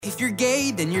If you're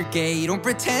gay, then you're gay. Don't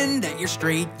pretend that you're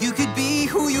straight. You could be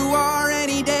who you are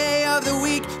any day of the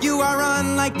week. You are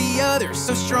unlike the others,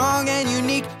 so strong and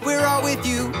unique. We're all with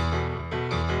you.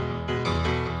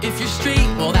 If you're straight,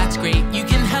 well that's great. You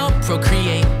can help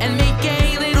procreate and make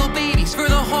gay little babies for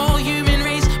the whole human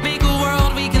race. Make a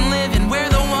world we can live in where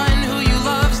the one who you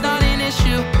love's not an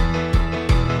issue.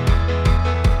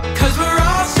 'Cause we're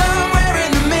all somewhere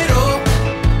in the middle.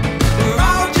 We're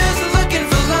all just looking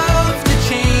for love to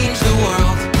change the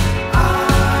world.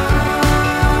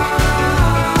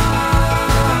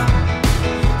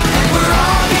 And we're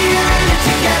all here in it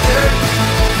together.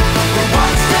 We're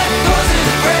one step closer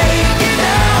to breaking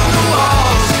down the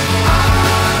walls.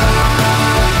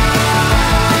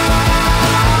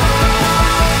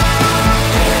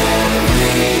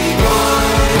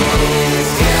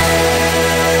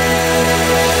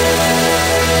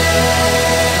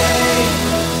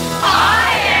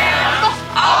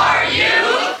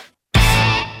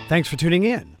 Thanks for tuning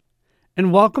in,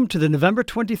 and welcome to the November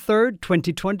 23rd,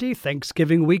 2020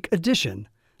 Thanksgiving Week edition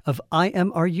of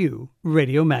IMRU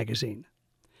Radio Magazine,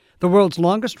 the world's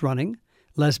longest-running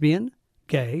lesbian,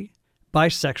 gay,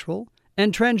 bisexual,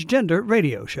 and transgender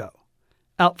radio show,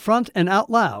 out front and out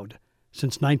loud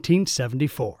since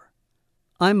 1974.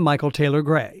 I'm Michael Taylor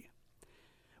Gray.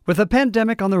 With a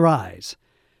pandemic on the rise,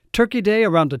 Turkey Day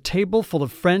around a table full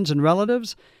of friends and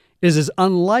relatives is as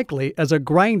unlikely as a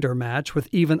grinder match with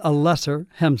even a lesser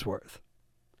Hemsworth,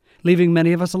 leaving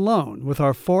many of us alone with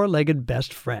our four-legged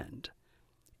best friend.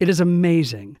 It is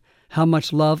amazing how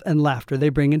much love and laughter they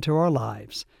bring into our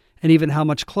lives, and even how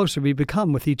much closer we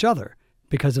become with each other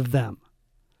because of them.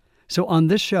 So on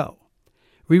this show,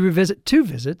 we revisit two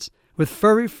visits with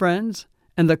furry friends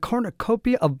and the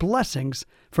cornucopia of blessings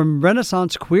from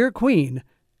Renaissance queer queen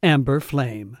Amber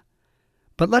Flame.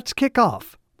 But let's kick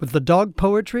off with the dog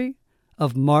poetry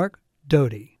of Mark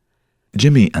Doty.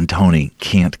 Jimmy and Tony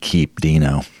can't keep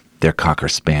Dino, their Cocker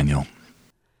Spaniel.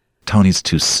 Tony's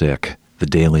too sick. The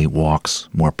daily walks,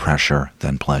 more pressure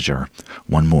than pleasure,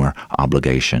 one more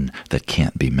obligation that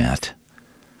can't be met.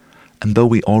 And though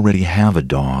we already have a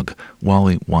dog,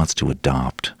 Wally wants to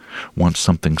adopt, wants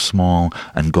something small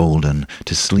and golden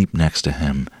to sleep next to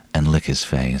him and lick his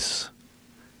face.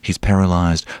 He's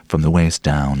paralyzed from the waist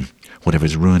down,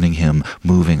 whatever's ruining him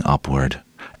moving upward,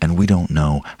 and we don't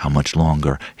know how much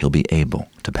longer he'll be able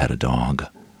to pet a dog.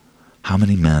 How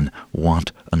many men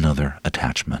want another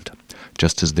attachment,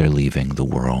 just as they're leaving the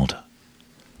world?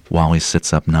 Wally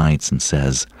sits up nights and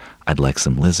says, I'd like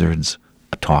some lizards,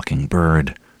 a talking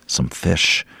bird, some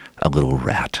fish, a little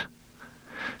rat.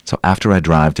 So after I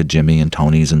drive to Jimmy and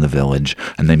Tony's in the village,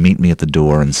 and they meet me at the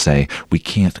door and say, we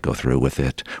can't go through with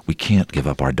it, we can't give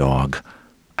up our dog,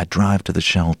 I drive to the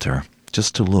shelter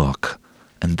just to look,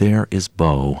 and there is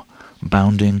Bo,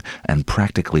 bounding and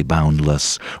practically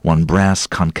boundless, one brass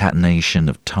concatenation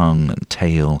of tongue and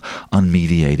tail,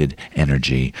 unmediated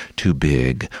energy, too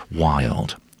big,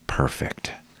 wild,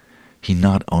 perfect. He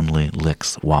not only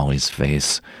licks Wally's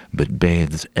face, but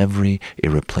bathes every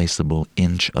irreplaceable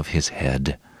inch of his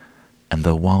head. And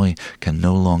though Wally can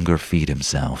no longer feed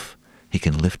himself, he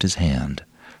can lift his hand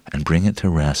and bring it to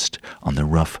rest on the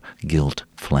rough gilt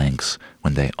flanks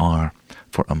when they are,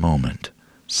 for a moment,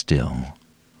 still.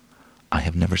 I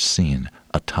have never seen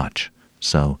a touch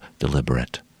so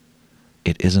deliberate.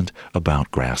 It isn't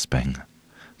about grasping.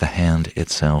 The hand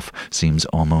itself seems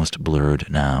almost blurred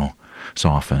now,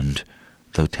 softened,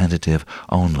 though tentative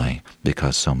only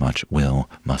because so much will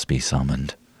must be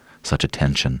summoned, such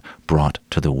attention brought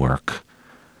to the work,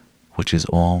 which is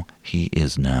all he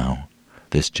is now,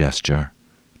 this gesture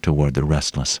toward the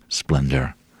restless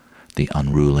splendor, the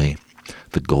unruly,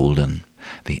 the golden,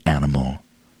 the animal,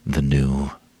 the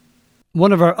new.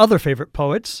 One of our other favorite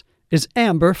poets is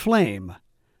Amber Flame.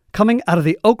 Coming out of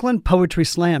the Oakland Poetry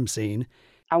Slam scene,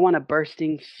 I want a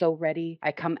bursting so ready,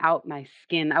 I come out my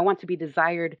skin. I want to be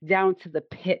desired down to the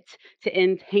pit, to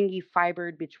end hangy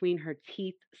fibered between her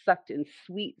teeth, sucked in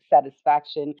sweet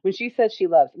satisfaction. When she says she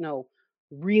loves, no,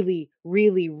 really,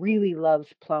 really, really loves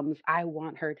plums, I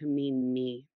want her to mean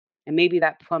me. And maybe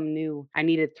that plum knew I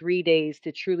needed 3 days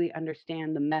to truly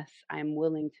understand the mess I am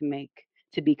willing to make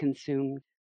to be consumed.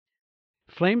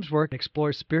 Flame's work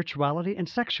explores spirituality and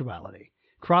sexuality,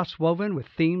 cross-woven with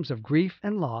themes of grief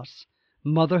and loss,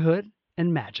 motherhood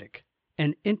and magic,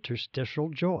 and interstitial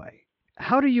joy.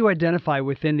 How do you identify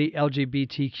within the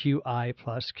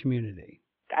LGBTQI+ community?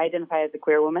 I identify as a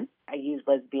queer woman. I use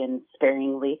lesbian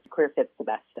sparingly. Queer fits the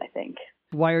best, I think.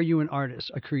 Why are you an artist,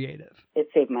 a creative? It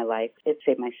saved my life. It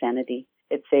saved my sanity.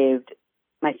 It saved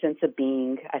My sense of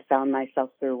being, I found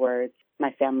myself through words.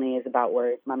 My family is about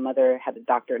words. My mother had a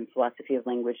doctorate in philosophy of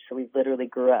language, so we literally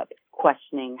grew up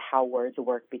questioning how words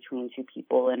work between two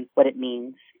people and what it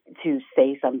means to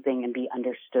say something and be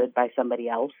understood by somebody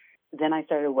else. Then I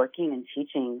started working and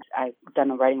teaching. I've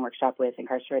done a writing workshop with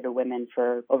incarcerated women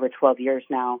for over 12 years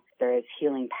now. There is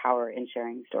healing power in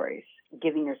sharing stories.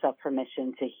 Giving yourself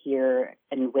permission to hear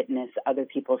and witness other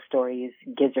people's stories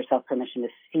gives yourself permission to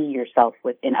see yourself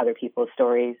within other people's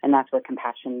stories. And that's where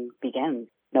compassion begins,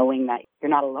 knowing that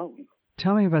you're not alone.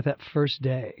 Tell me about that first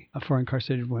day for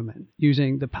incarcerated women,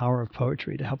 using the power of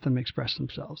poetry to help them express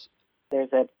themselves.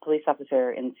 There's a police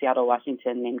officer in Seattle,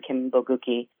 Washington named Kim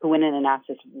Bogucki who went in and asked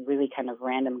this really kind of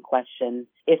random question.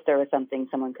 If there was something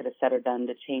someone could have said or done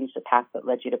to change the path that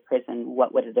led you to prison,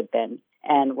 what would it have been?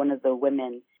 And one of the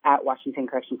women at Washington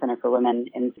Correction Center for Women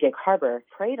in Gig Harbor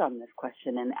prayed on this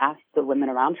question and asked the women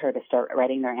around her to start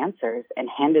writing their answers and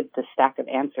handed the stack of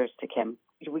answers to Kim.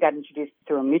 We got introduced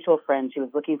through a mutual friend. She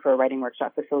was looking for a writing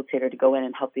workshop facilitator to go in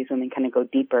and help these women kind of go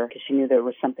deeper because she knew there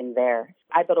was something there.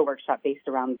 I built a workshop based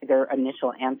around their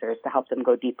initial answers to help them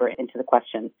go deeper into the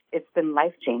question. It's been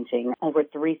life-changing. Over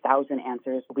 3,000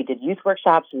 answers. We did youth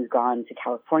workshops. We've gone to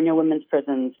California women's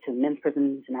prisons, to men's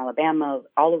prisons in Alabama,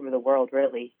 all over the world,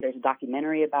 really. There's a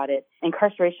documentary about it.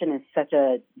 Incarceration is such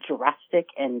a drastic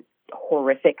and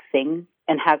horrific thing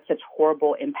and has such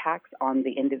horrible impacts on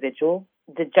the individual.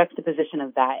 The juxtaposition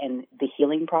of that and the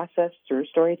healing process through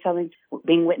storytelling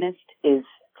being witnessed is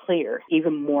clear,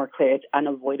 even more clear. It's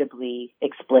unavoidably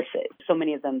explicit. So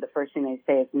many of them, the first thing they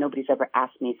say is, nobody's ever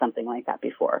asked me something like that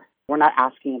before. We're not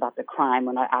asking about the crime.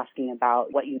 We're not asking about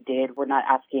what you did. We're not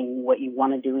asking what you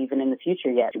want to do even in the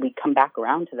future yet. We come back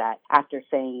around to that after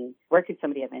saying, where could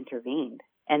somebody have intervened?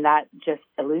 And that just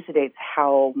elucidates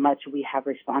how much we have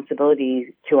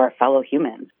responsibility to our fellow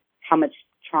humans, how much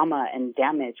trauma and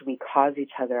damage we cause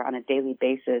each other on a daily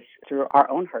basis through our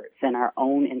own hurts and our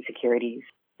own insecurities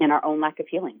and our own lack of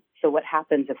healing. So what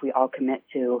happens if we all commit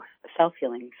to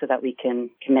self-healing so that we can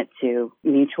commit to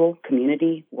mutual,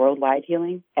 community, worldwide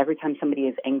healing? Every time somebody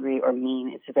is angry or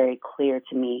mean, it's very clear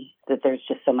to me that there's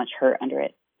just so much hurt under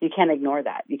it. You can't ignore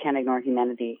that. You can't ignore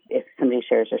humanity if somebody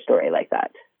shares their story like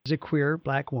that. As a queer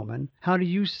Black woman, how do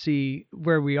you see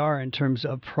where we are in terms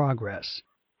of progress?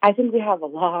 I think we have a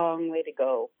long way to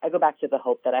go. I go back to the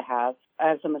hope that I have. I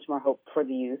have so much more hope for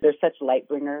the youth. They're such light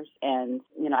bringers. And,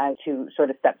 I have two sort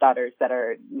of stepdaughters that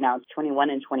are now 21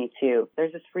 and 22.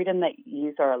 There's this freedom that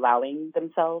youth are allowing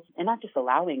themselves, and not just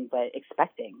allowing, but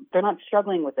expecting. They're not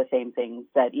struggling with the same things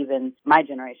that even my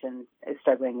generation is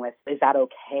struggling with. Is that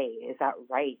okay? Is that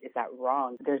right? Is that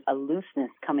wrong? There's a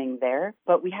looseness coming there.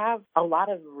 But we have a lot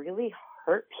of really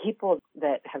hurt people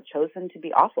that have chosen to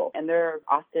be awful. And they're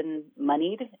often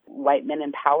moneyed, white men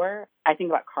in power. I think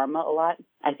about karma a lot.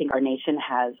 I think our nation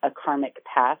has a karmic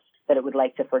past that it would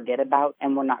like to forget about,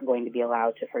 and we're not going to be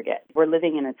allowed to forget. We're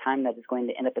living in a time that is going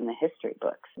to end up in the history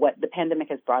books. What the pandemic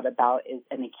has brought about is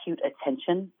an acute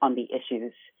attention on the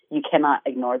issues. You cannot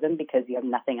ignore them because you have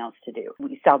nothing else to do.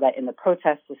 We saw that in the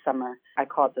protests this summer. I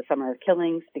call it the summer of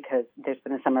killings because there's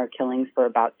been a summer of killings for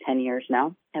about 10 years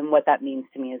now. And what that means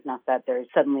to me is not that there's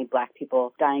suddenly Black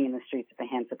people dying in the streets at the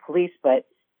hands of police, but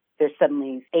there's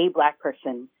suddenly a Black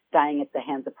person dying at the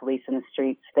hands of police in the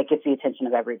streets that gets the attention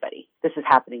of everybody. This is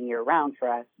happening year round for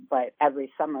us, but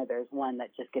every summer there's one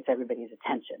that just gets everybody's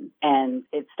attention. And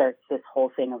it starts this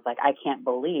whole thing of like, I can't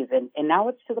believe. And now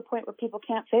it's to the point where people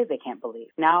can't say they can't believe.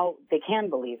 Now they can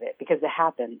believe it because it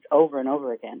happens over and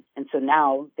over again. And so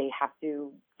now they have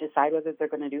to decide whether they're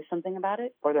going to do something about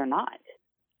it or they're not.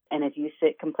 And if you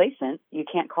sit complacent, you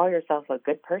can't call yourself a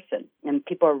good person. And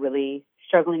people are really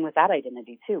struggling with that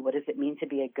identity too. What does it mean to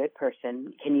be a good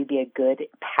person? Can you be a good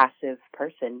passive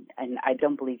person? And I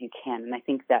don't believe you can. And I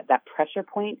think that pressure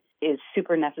point is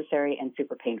super necessary and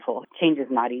super painful. Change is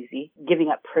not easy. Giving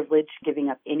up privilege, giving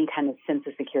up any kind of sense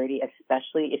of security,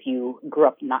 especially if you grew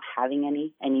up not having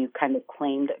any and you kind of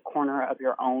claimed a corner of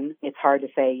your own. It's hard to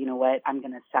say, you know what, I'm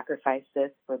going to sacrifice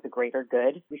this for the greater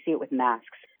good. We see it with masks.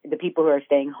 The people who are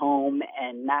staying home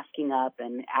and masking up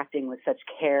and acting with such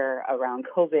care around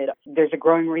COVID, there's a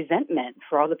growing resentment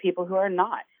for all the people who are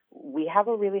not. We have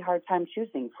a really hard time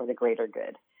choosing for the greater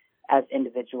good as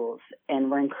individuals, and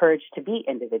we're encouraged to be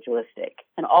individualistic.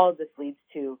 And all of this leads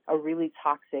to a really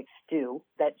toxic stew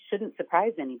that shouldn't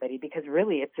surprise anybody because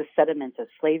really it's a sediment of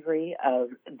slavery, of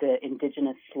the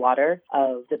indigenous slaughter,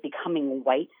 of the becoming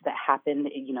white that happened.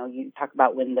 You talk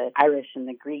about when the Irish and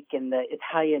the Greek and the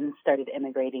Italians started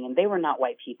immigrating, and they were not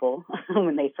white people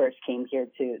when they first came here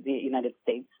to the United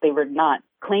States. They were not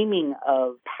claiming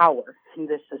of power.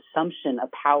 This assumption of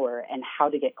power and how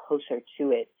to get closer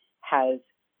to it has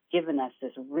given us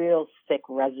this real thick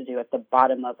residue at the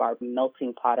bottom of our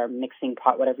melting pot, our mixing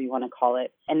pot, whatever you want to call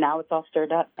it. And now it's all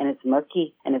stirred up and it's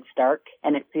murky and it's dark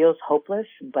and it feels hopeless,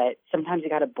 but sometimes you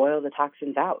got to boil the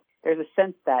toxins out. There's a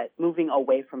sense that moving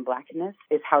away from Blackness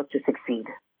is how to succeed.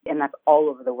 And that's all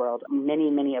over the world.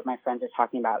 Many of my friends are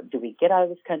talking about, do we get out of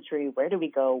this country? Where do we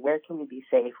go? Where can we be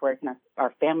safe? Where can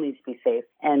our families be safe?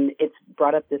 And it's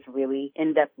brought up this really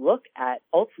in-depth look at,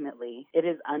 ultimately, it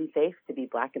is unsafe to be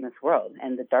Black in this world.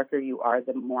 And the darker you are,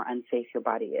 the more unsafe your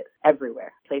body is.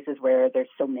 Everywhere. Places where there's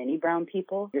so many brown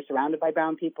people, you're surrounded by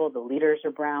brown people, the leaders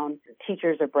are brown, the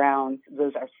teachers are brown.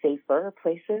 Those are safer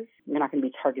places. You're not going to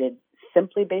be targeted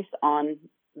simply based on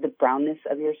the brownness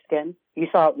of your skin. You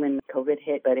saw it when COVID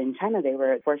hit, but in China, they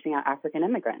were forcing out African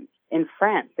immigrants. In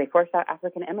France, they forced out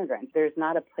African immigrants. There's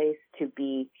not a place to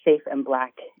be safe and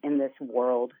Black in this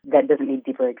world that doesn't need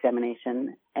deeper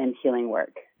examination and healing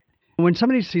work. When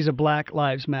somebody sees a Black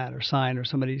Lives Matter sign or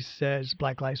somebody says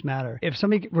Black Lives Matter, if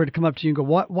somebody were to come up to you and go,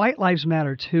 "What White Lives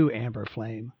Matter too, Amber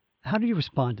Flame," how do you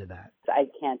respond to that? I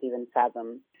can't even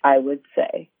fathom. I would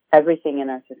say everything in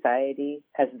our society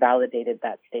has validated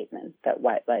that statement, that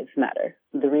white lives matter.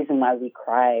 The reason why we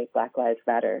cry Black Lives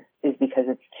Matter is because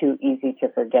it's too easy to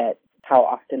forget how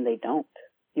often they don't.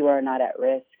 You are not at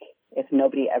risk. If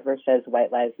nobody ever says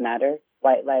white lives matter,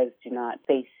 white lives do not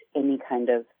face any kind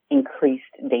of increased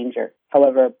danger.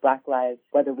 However, Black lives,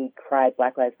 whether we cry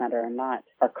Black Lives Matter or not,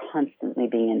 are constantly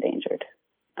being endangered.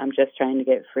 I'm just trying to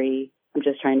get free. I'm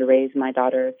just trying to raise my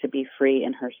daughter to be free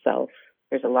in herself.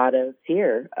 There's a lot of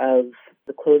fear of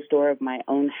the closed door of my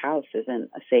own house isn't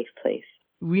a safe place.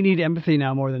 We need empathy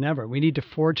now more than ever. We need to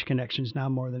forge connections now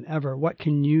more than ever. What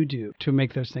can you do to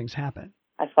make those things happen?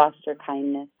 I foster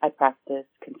kindness. I practice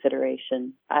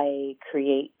consideration. I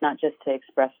create not just to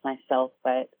express myself,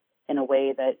 but in a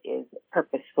way that is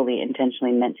purposefully,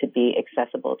 intentionally meant to be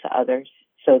accessible to others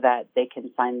so that they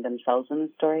can find themselves in the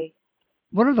story.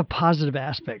 What are the positive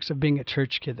aspects of being a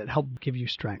church kid that help give you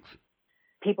strength?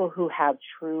 People who have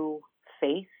true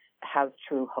faith have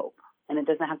true hope. And it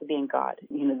doesn't have to be in God.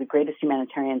 You know, the greatest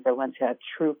humanitarians are ones who have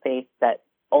true faith that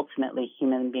ultimately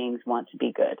human beings want to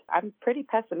be good. I'm pretty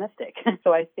pessimistic.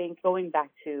 So I think going back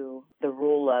to the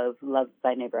rule of love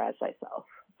thy neighbor as thyself,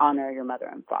 honor your mother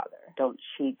and father, don't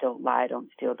cheat, don't lie, don't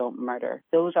steal, don't murder.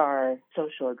 Those are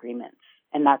social agreements.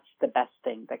 And that's the best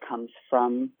thing that comes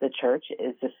from the church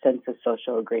is the sense of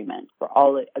social agreement. We're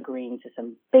all agreeing to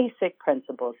some basic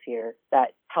principles here that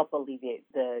help alleviate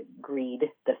the greed,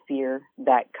 the fear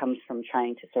that comes from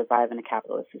trying to survive in a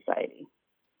capitalist society.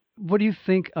 What do you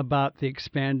think about the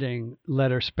expanding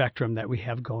letter spectrum that we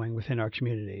have going within our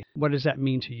community? What does that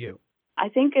mean to you? I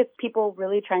think it's people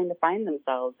really trying to find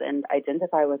themselves and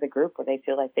identify with a group where they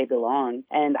feel like they belong.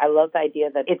 And I love the idea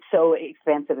that it's so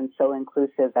expansive and so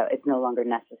inclusive that it's no longer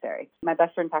necessary. My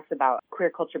best friend talks about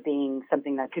queer culture being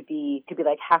something that could be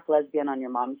like half lesbian on your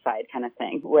mom's side kind of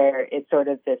thing, where it's sort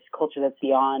of this culture that's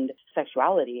beyond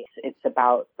sexuality. It's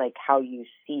about like how you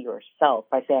see yourself.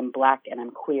 If I say I'm Black and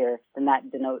I'm queer, then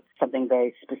that denotes something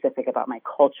very specific about my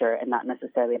culture and not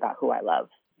necessarily about who I love.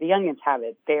 The youngins have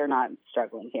it. They're not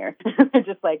struggling here. They're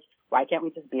just like, why can't we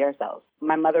just be ourselves?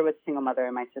 My mother was a single mother,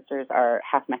 and my sisters are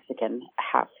half Mexican,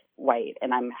 half white,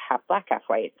 and I'm half Black, half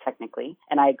white, technically.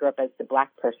 And I grew up as the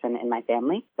Black person in my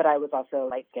family, but I was also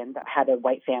light-skinned, had a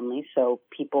white family, so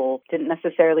people didn't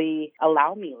necessarily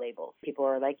allow me labels. People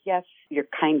were like, yes, you're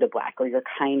kind of Black, or you're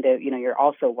kind of, you're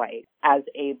also white. As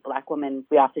a Black woman,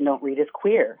 we often don't read as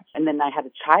queer. And then I had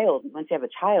a child. Once you have a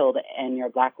child and you're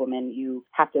a Black woman, you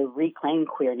have to reclaim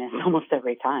queerness almost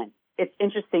every time. It's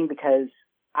interesting because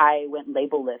I went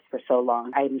labelless for so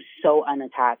long. I'm so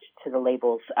unattached to the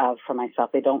labels for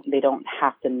myself. They don't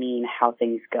have to mean how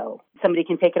things go. Somebody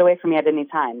can take it away from me at any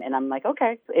time. And I'm like,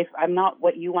 okay, if I'm not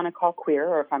what you want to call queer,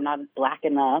 or if I'm not Black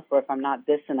enough, or if I'm not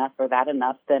this enough or that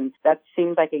enough, then that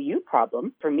seems like a you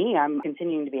problem. For me, I'm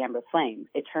continuing to be Amber Flame.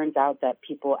 It turns out that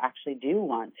people actually do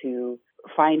want to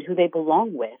find who they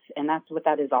belong with. And that's what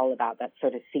that is all about. That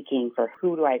sort of seeking for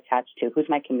who do I attach to? Who's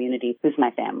my community? Who's my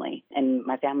family? And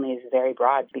my family is very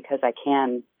broad because I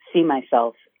can see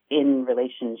myself in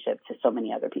relationship to so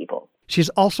many other people. She's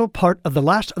also part of the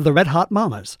last of the Red Hot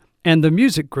Mamas and the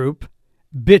music group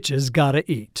Bitches Gotta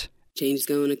Eat. Change is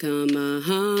gonna come,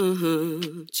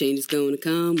 change is gonna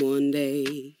come one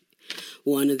day.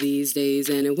 One of these days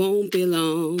and it won't be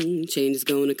long. Change is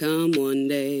gonna come one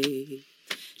day.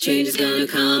 Change is gonna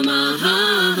come,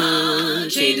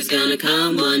 change is gonna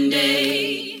come one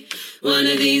day. One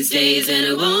of these days and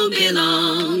it won't be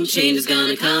long. Change is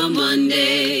gonna come one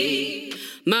day.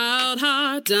 My old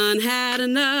heart done had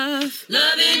enough.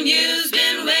 Loving you's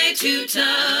been way too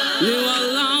tough. Knew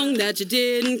all along that you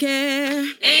didn't care.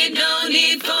 Ain't no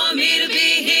need for me to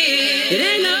be here. It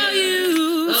ain't no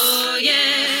use. Oh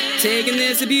yeah. Taking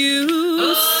this abuse.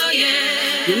 Oh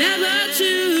yeah. You never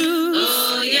choose.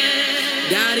 Oh yeah.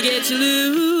 Gotta get you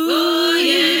loose. Oh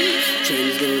yeah.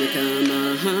 Change is gonna come,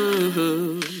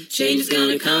 Change is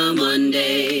gonna come one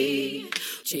day.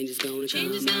 Change is gonna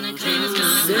Change is come. gonna come.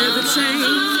 Set the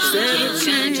change, set the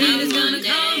change. Change is gonna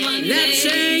come one day. That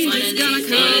change is gonna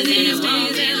come. Change is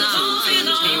gonna come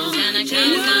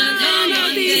One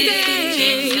of these days.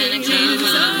 Change is gonna come.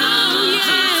 Oh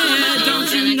yeah,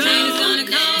 don't you know?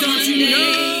 Don't you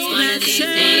know that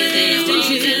change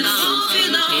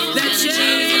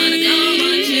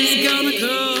is gonna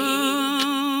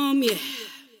come? Yeah.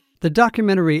 The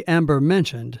documentary Amber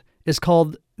mentioned is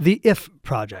called The If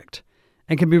Project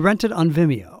and can be rented on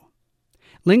Vimeo.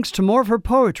 Links to more of her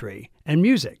poetry and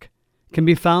music can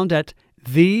be found at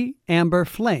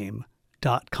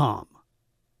theamberflame.com.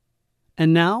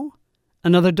 And now,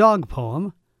 another dog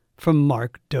poem from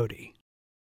Mark Doty.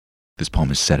 This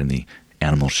poem is set in the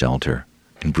animal shelter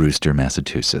in Brewster,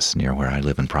 Massachusetts, near where I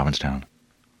live in Provincetown.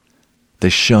 They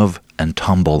shove and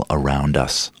tumble around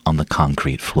us on the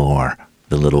concrete floor,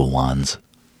 the little ones,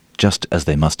 just as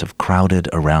they must have crowded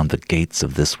around the gates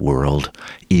of this world,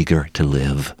 eager to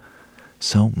live.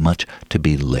 So much to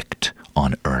be licked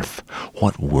on earth.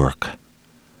 What work!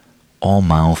 All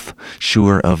mouth,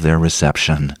 sure of their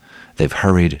reception, they've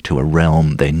hurried to a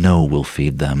realm they know will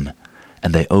feed them,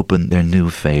 and they open their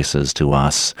new faces to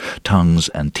us, tongues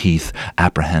and teeth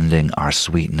apprehending our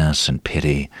sweetness and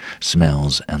pity,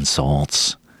 smells and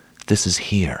salts. This is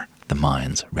here, the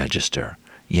minds register.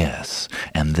 Yes,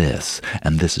 and this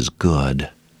is good.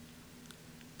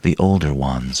 The older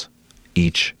ones,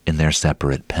 each in their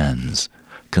separate pens,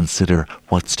 consider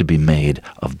what's to be made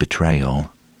of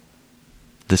betrayal.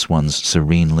 This one's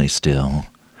serenely still,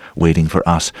 waiting for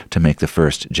us to make the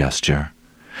first gesture.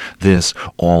 This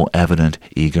all-evident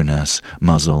eagerness,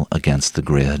 muzzle against the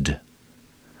grid.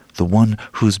 The one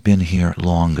who's been here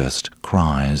longest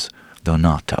cries, though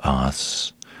not to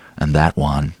us, and that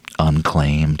one,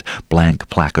 unclaimed, blank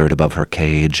placard above her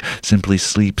cage, simply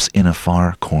sleeps in a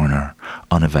far corner,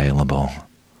 unavailable.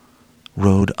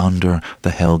 Rode under the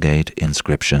Hellgate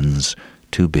inscriptions,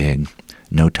 too big,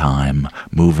 no time,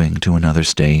 moving to another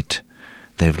state.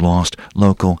 They've lost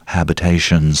local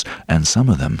habitations, and some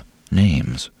of them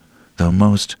names, though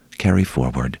most carry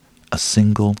forward a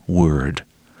single word.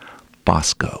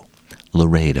 Bosco,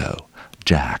 Laredo,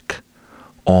 Jack.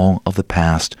 All of the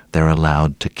past they're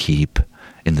allowed to keep,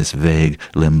 in this vague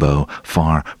limbo,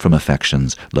 far from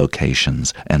affections,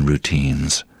 locations, and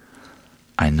routines.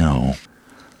 I know.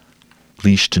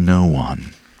 Leash to no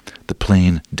one, the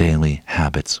plain daily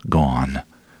habits gone.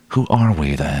 Who are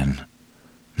we then?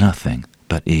 Nothing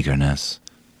but eagerness,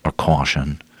 or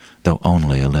caution, though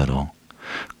only a little.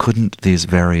 Couldn't these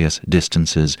various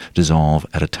distances dissolve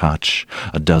at a touch,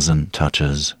 a dozen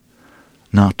touches?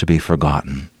 Not to be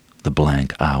forgotten, the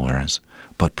blank hours,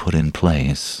 but put in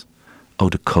place. Oh,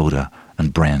 Dakota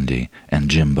and Brandy and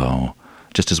Jimbo,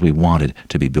 just as we wanted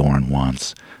to be born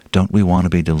once, don't we want to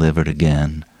be delivered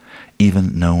again,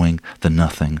 even knowing the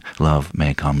nothing love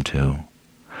may come to?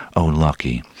 Oh,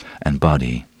 Lucky and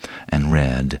Buddy and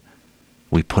Red,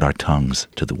 we put our tongues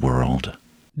to the world.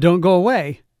 Don't go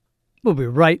away. We'll be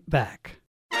right back.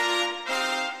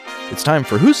 It's time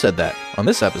for Who Said That on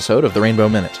this episode of the Rainbow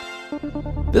Minute.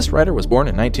 This writer was born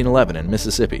in 1911 in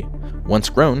Mississippi. Once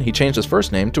grown, he changed his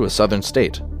first name to a southern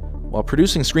state. While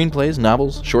producing screenplays,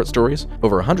 novels, short stories,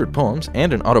 over 100 poems,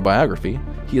 and an autobiography,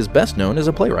 he is best known as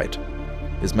a playwright.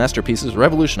 His masterpieces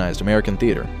revolutionized American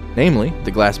theater, namely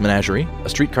The Glass Menagerie, A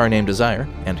Streetcar Named Desire,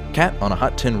 and Cat on a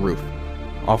Hot Tin Roof.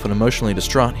 Often emotionally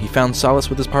distraught, he found solace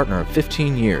with his partner of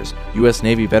 15 years, U.S.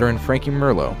 Navy veteran Frankie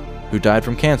Merlo, who died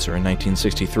from cancer in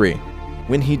 1963.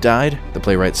 When he died, the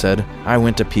playwright said, "I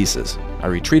went to pieces. I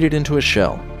retreated into a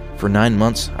shell. For 9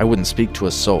 months, I wouldn't speak to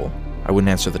a soul. I wouldn't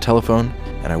answer the telephone,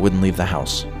 and I wouldn't leave the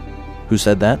house." Who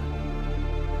said that?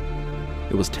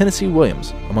 It was Tennessee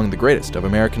Williams, among the greatest of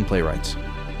American playwrights.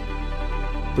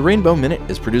 The Rainbow Minute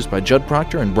is produced by Judd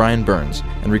Proctor and Brian Burns,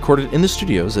 and recorded in the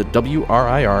studios at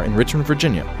WRIR in Richmond,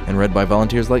 Virginia, and read by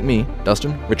volunteers like me,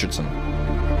 Dustin Richardson.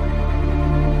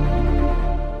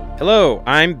 Hello,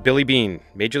 I'm Billy Bean,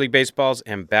 Major League Baseball's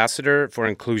ambassador for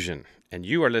inclusion, and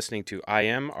you are listening to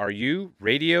IMRU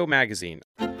Radio Magazine.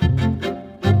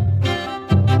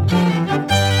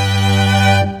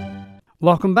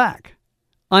 Welcome back.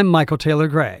 I'm Michael Taylor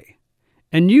Gray,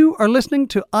 and you are listening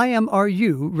to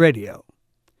IMRU Radio.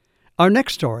 Our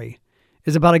next story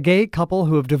is about a gay couple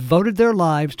who have devoted their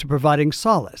lives to providing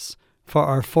solace for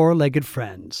our four-legged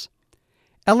friends.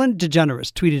 Ellen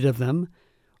DeGeneres tweeted of them,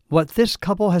 "What this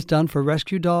couple has done for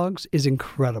rescue dogs is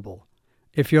incredible.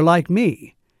 If you're like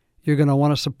me, you're going to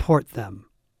want to support them."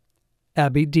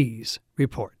 Abby Dees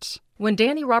reports. When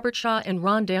Danny Robertshaw and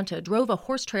Ron Danta drove a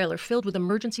horse trailer filled with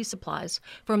emergency supplies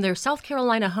from their South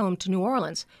Carolina home to New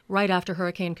Orleans right after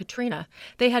Hurricane Katrina,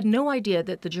 they had no idea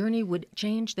that the journey would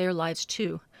change their lives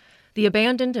too. The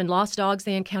abandoned and lost dogs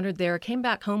they encountered there came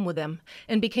back home with them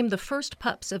and became the first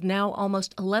pups of now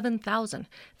almost 11,000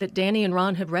 that Danny and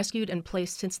Ron have rescued and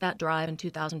placed since that drive in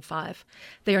 2005.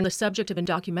 They are the subject of a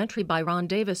documentary by Ron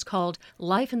Davis called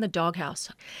Life in the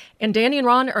Doghouse. And Danny and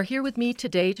Ron are here with me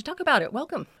today to talk about it.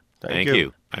 Welcome. Thank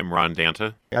you. I'm Ron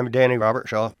Danta. I'm Danny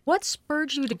Robertshaw. What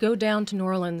spurred you to go down to New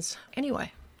Orleans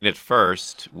anyway? At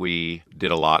first, we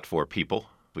did a lot for people.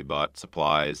 We bought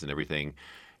supplies and everything.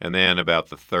 And then about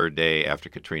the third day after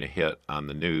Katrina hit on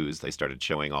the news, they started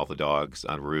showing all the dogs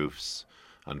on roofs,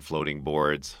 on floating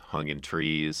boards, hung in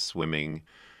trees, swimming.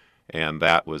 And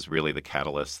that was really the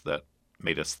catalyst that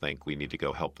made us think we need to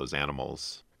go help those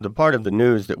animals. The part of the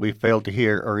news that we failed to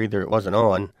hear, or either it wasn't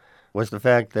on, was the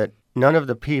fact that none of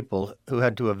the people who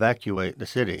had to evacuate the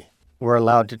city were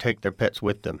allowed to take their pets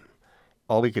with them.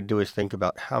 All we could do is think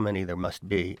about how many there must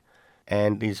be.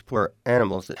 And these poor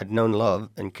animals that had known love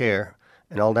and care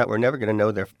and all that were never going to know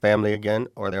their family again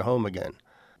or their home again.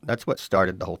 That's what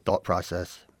started the whole thought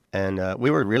process. And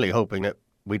we were really hoping that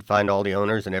we'd find all the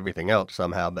owners and everything else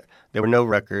somehow, but there were no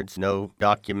records, no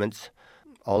documents.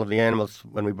 All of the animals,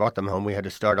 when we brought them home, we had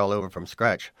to start all over from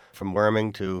scratch, from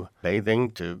worming to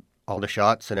bathing to all the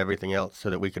shots and everything else so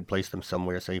that we could place them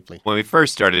somewhere safely. When we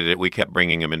first started it, we kept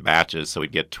bringing them in batches, so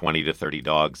we'd get 20 to 30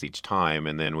 dogs each time,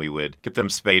 and then we would get them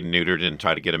spayed and neutered and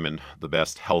try to get them in the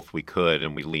best health we could,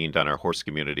 and we leaned on our horse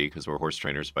community, because we're horse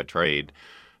trainers by trade,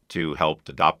 to help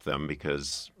adopt them,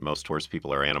 because most horse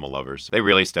people are animal lovers. They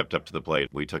really stepped up to the plate.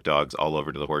 We took dogs all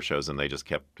over to the horse shows, and they just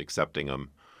kept accepting them.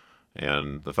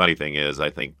 And the funny thing is, I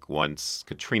think once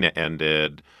Katrina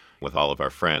ended, with all of our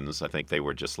friends, I think they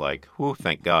were just like, "Whew,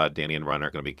 thank God Danny and Ron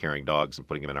aren't going to be carrying dogs and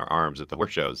putting them in our arms at the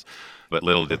horse shows." But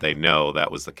little did they know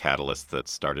that was the catalyst that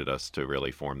started us to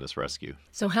really form this rescue.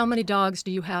 So how many dogs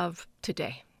do you have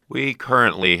today? We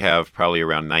currently have probably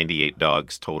around 98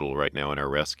 dogs total right now in our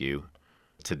rescue.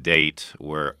 To date,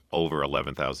 we're over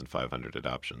 11,500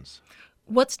 adoptions.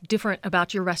 What's different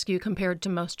about your rescue compared to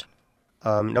most?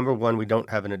 Number one, we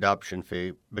don't have an adoption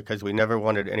fee because we never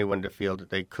wanted anyone to feel that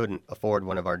they couldn't afford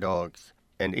one of our dogs.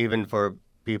 And even for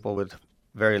people with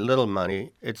very little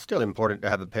money, it's still important to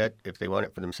have a pet if they want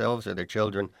it for themselves or their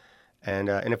children. And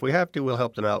if we have to, we'll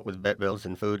help them out with vet bills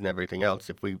and food and everything else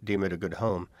if we deem it a good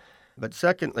home. But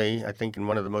secondly, I think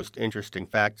one of the most interesting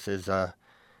facts is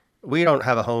we don't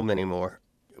have a home anymore.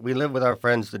 We live with our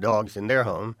friends, the dogs, in their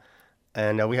home.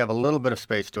 And we have a little bit of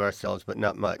space to ourselves, but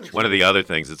not much. One of the other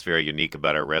things that's very unique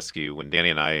about our rescue, when Danny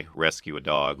and I rescue a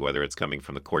dog, whether it's coming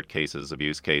from the court cases,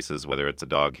 abuse cases, whether it's a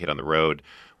dog hit on the road,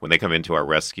 when they come into our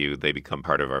rescue, they become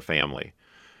part of our family.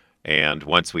 And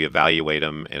once we evaluate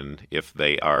them, and if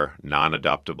they are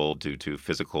non-adoptable due to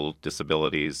physical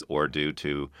disabilities or due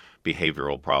to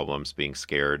behavioral problems, being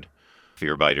scared,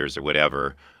 fear biters, or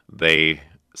whatever, they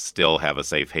still have a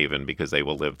safe haven because they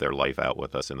will live their life out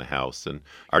with us in the house. And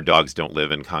our dogs don't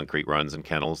live in concrete runs and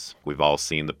kennels. We've all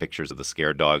seen the pictures of the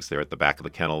scared dogs. They're at the back of the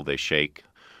kennel. They shake.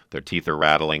 Their teeth are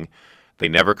rattling. They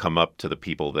never come up to the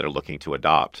people that are looking to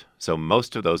adopt. So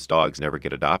most of those dogs never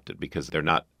get adopted because they're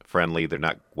not friendly. They're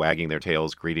not wagging their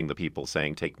tails, greeting the people,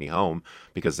 saying, "Take me home,"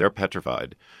 because they're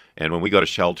petrified. And when we go to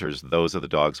shelters, those are the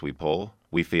dogs we pull.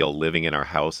 We feel living in our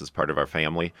house as part of our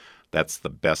family. That's the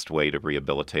best way to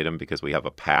rehabilitate them because we have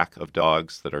a pack of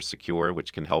dogs that are secure,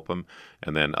 which can help them.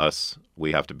 And then us,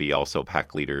 we have to be also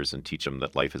pack leaders and teach them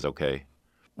that life is okay.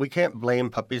 We can't blame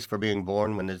puppies for being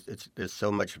born when there's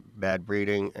so much bad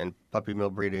breeding and puppy mill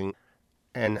breeding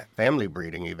and family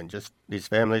breeding even. Just these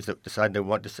families that decide they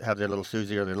want to have their little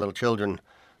Susie or their little children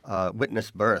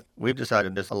witness birth. We've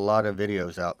decided there's a lot of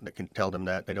videos out that can tell them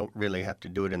that. They don't really have to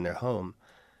do it in their home.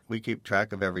 We keep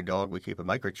track of every dog. We keep a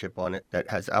microchip on it that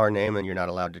has our name, and you're not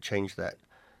allowed to change that.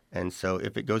 And so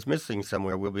if it goes missing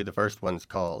somewhere, we'll be the first ones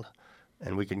called.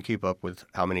 And we can keep up with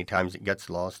how many times it gets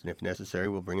lost, and if necessary,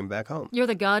 we'll bring him back home. You're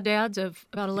the goddads of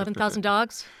about 11,000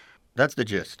 dogs? That's the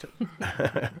gist.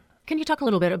 Can you talk a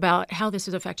little bit about how this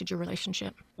has affected your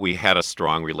relationship? We had a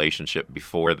strong relationship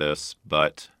before this,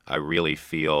 but I really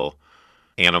feel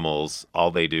animals,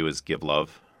 all they do is give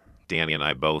love. Danny and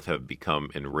I both have become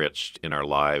enriched in our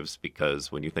lives because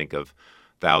when you think of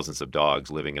thousands of dogs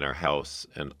living in our house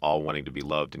and all wanting to be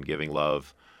loved and giving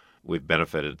love, we've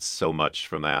benefited so much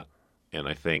from that. And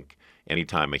I think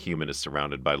anytime a human is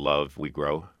surrounded by love, we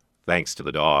grow. Thanks to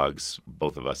the dogs,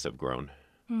 both of us have grown.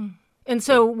 And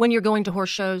so when you're going to horse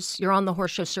shows, you're on the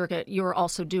horse show circuit, you're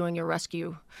also doing your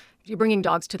rescue. You're bringing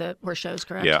dogs to the horse shows,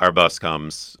 correct? Yeah, our bus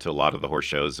comes to a lot of the horse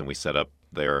shows, and we set up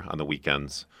there on the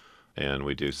weekends. And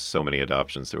we do so many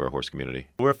adoptions through our horse community.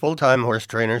 We're full-time horse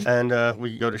trainers, and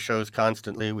we go to shows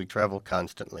constantly. We travel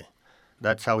constantly.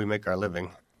 That's how we make our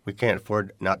living. We can't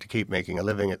afford not to keep making a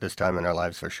living at this time in our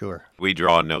lives, for sure. We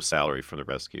draw no salary from the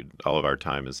rescue. All of our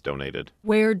time is donated.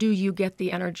 Where do you get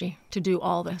the energy to do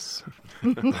all this?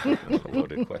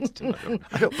 Loaded question.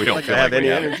 We don't feel like have any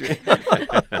energy.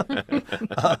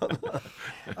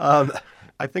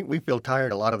 I think we feel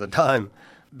tired a lot of the time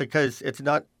because it's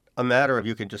not a matter of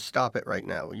you can just stop it right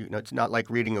now. You know, it's not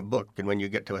like reading a book, and when you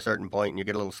get to a certain point and you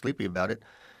get a little sleepy about it,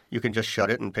 you can just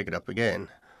shut it and pick it up again.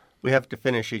 We have to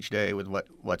finish each day with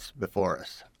what's before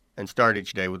us and start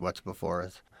each day with what's before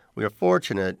us. We are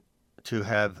fortunate to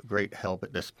have great help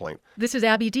at this point. This is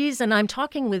Abby Dees, and I'm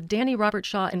talking with Danny Robert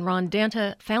Shaw and Ron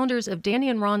Danta, founders of Danny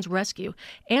and Ron's Rescue,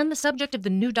 and the subject of the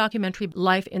new documentary,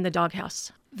 Life in the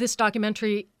Doghouse. This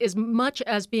documentary, as much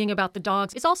as being about the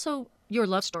dogs, it's also your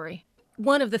love story.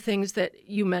 One of the things that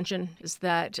you mention is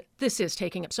that this is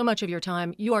taking up so much of your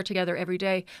time. You are together every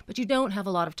day, but you don't have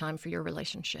a lot of time for your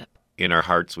relationship. In our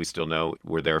hearts, we still know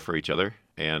we're there for each other.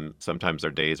 And sometimes our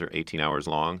days are 18 hours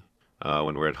long.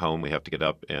 When we're at home, we have to get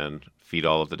up and feed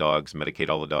all of the dogs, medicate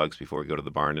all the dogs before we go to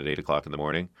the barn at 8 o'clock in the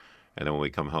morning. And then when we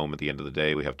come home at the end of the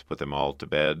day, we have to put them all to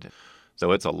bed.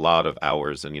 So it's a lot of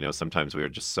hours. And, sometimes we are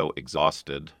just so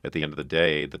exhausted at the end of the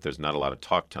day that there's not a lot of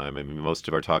talk time. I mean, most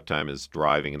of our talk time is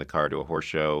driving in the car to a horse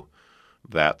show.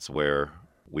 That's where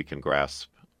we can grasp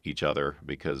each other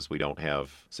because we don't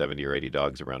have 70 or 80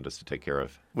 dogs around us to take care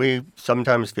of. We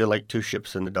sometimes feel like two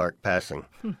ships in the dark passing.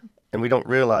 And we don't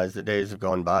realize that days have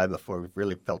gone by before we've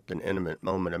really felt an intimate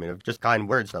moment. I mean, of just kind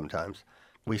words sometimes.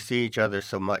 We see each other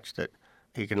so much that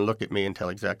he can look at me and tell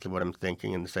exactly what I'm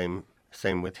thinking, and the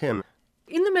same with him.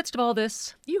 In the midst of all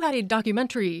this, you had a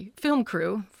documentary film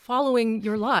crew following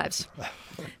your lives.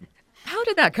 How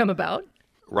did that come about?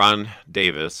 Ron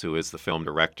Davis, who is the film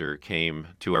director, came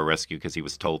to our rescue because he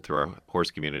was told through our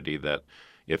horse community that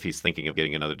if he's thinking of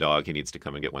getting another dog, he needs to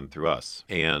come and get one through us.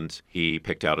 And he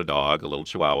picked out a dog, a little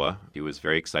Chihuahua. He was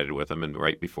very excited with him. And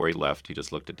right before he left, he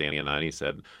just looked at Danny and I and he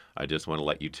said, "I just want to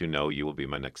let you two know you will be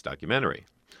my next documentary."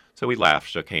 So we laughed,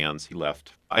 shook hands, he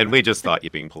left. And we just thought, you're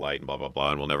being polite and blah, blah,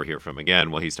 blah, and we'll never hear from him again.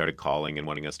 Well, he started calling and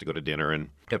wanting us to go to dinner and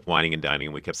kept whining and dining.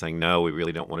 And we kept saying, no, we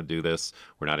really don't want to do this.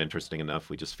 We're not interesting enough.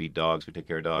 We just feed dogs. We take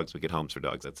care of dogs. We get homes for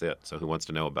dogs. That's it. So who wants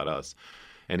to know about us?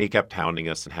 And he kept hounding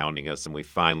us. And we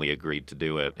finally agreed to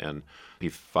do it. And he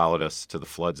followed us to the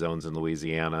flood zones in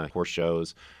Louisiana, horse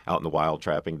shows, out in the wild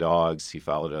trapping dogs. He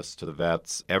followed us to the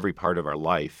vets, every part of our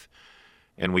life.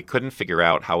 And we couldn't figure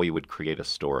out how he would create a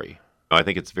story. I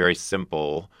think it's very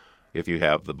simple if you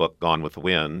have the book Gone with the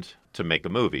Wind to make a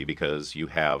movie because you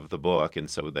have the book, and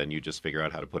so then you just figure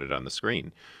out how to put it on the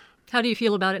screen. How do you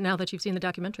feel about it now that you've seen the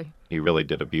documentary? He really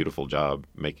did a beautiful job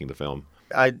making the film.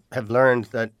 I have learned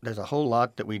that there's a whole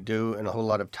lot that we do and a whole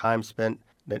lot of time spent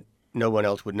that no one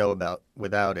else would know about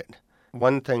without it.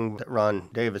 One thing that Ron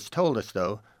Davis told us,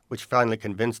 though, which finally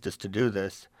convinced us to do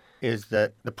this, is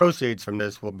that the proceeds from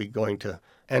this will be going to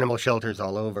animal shelters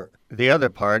all over. The other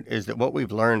part is that what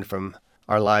we've learned from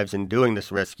our lives in doing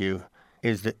this rescue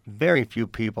is that very few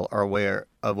people are aware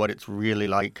of what it's really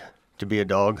like to be a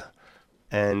dog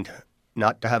and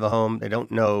not to have a home. They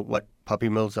don't know what puppy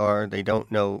mills are. They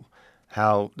don't know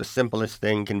how the simplest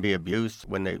thing can be abuse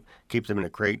when they keep them in a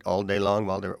crate all day long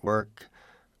while they're at work,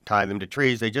 tie them to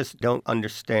trees. They just don't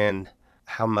understand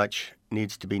how much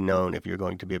needs to be known if you're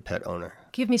going to be a pet owner.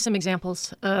 Give me some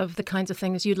examples of the kinds of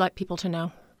things you'd like people to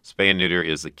know. Spay and neuter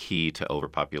is the key to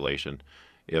overpopulation.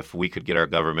 If we could get our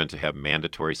government to have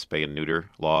mandatory spay and neuter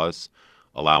laws,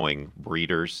 allowing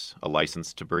breeders a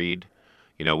license to breed,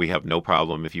 we have no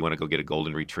problem if you want to go get a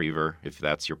golden retriever, if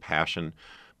that's your passion.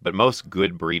 But most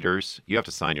good breeders, you have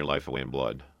to sign your life away in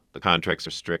blood. The contracts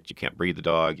are strict. You can't breed the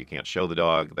dog. You can't show the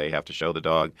dog. They have to show the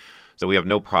dog. So we have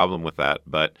no problem with that.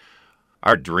 But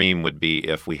our dream would be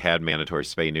if we had mandatory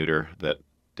spay-neuter, that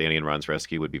Danny and Ron's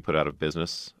Rescue would be put out of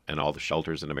business and all the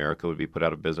shelters in America would be put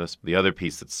out of business. The other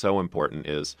piece that's so important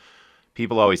is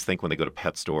people always think when they go to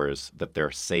pet stores that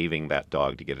they're saving that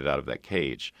dog to get it out of that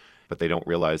cage. But they don't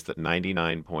realize that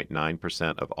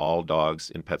 99.9% of all dogs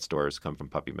in pet stores come from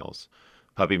puppy mills.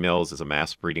 Puppy mills is a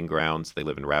mass breeding grounds. They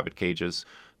live in rabbit cages.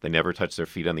 They never touch their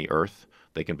feet on the earth.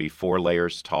 They can be 4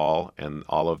 layers tall, and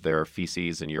all of their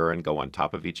feces and urine go on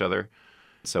top of each other.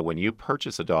 So when you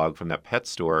purchase a dog from that pet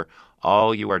store,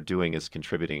 all you are doing is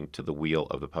contributing to the wheel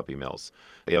of the puppy mills.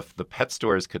 If the pet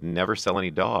stores could never sell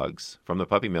any dogs from the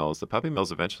puppy mills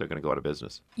eventually are going to go out of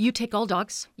business. You take all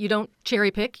dogs. You don't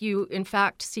cherry pick. You, in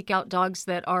fact, seek out dogs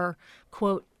that are,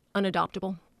 quote,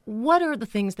 unadoptable. What are the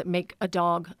things that make a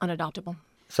dog unadoptable?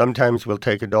 Sometimes we'll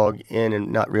take a dog in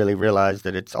and not really realize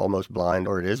that it's almost blind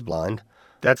or it is blind.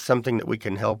 That's something that we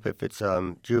can help if it's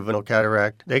juvenile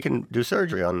cataract. They can do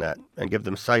surgery on that and give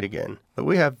them sight again. But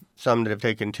we have some that have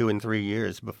taken 2 and 3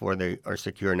 years before they are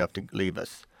secure enough to leave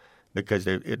us because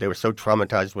they were so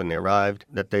traumatized when they arrived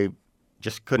that they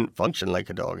just couldn't function like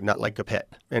a dog, not like a pet.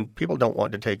 And people don't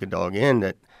want to take a dog in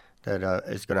that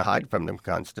is going to hide from them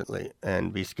constantly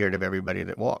and be scared of everybody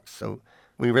that walks. So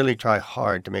we really try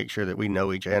hard to make sure that we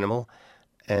know each animal.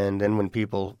 And then when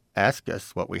people ask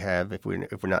us what we have, if we're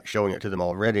not showing it to them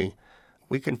already,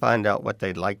 we can find out what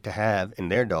they'd like to have in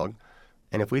their dog.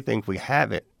 And if we think we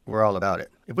have it, we're all about it.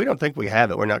 If we don't think we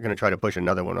have it, we're not going to try to push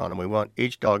another one on them. We want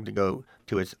each dog to go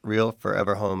to its real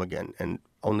forever home again, and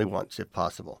only once if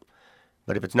possible.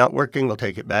 But if it's not working, we'll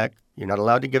take it back. You're not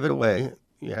allowed to give it away.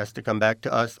 It has to come back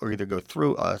to us or either go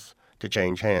through us to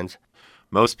change hands.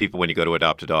 Most people, when you go to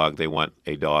adopt a dog, they want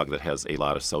a dog that has a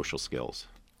lot of social skills.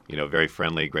 Very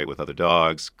friendly, great with other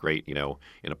dogs, great,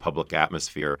 in a public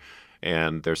atmosphere.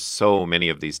 And there's so many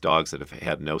of these dogs that have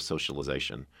had no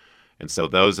socialization. And so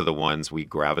those are the ones we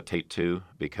gravitate to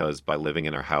because by living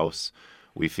in our house,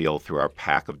 we feel through our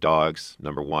pack of dogs,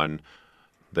 number one,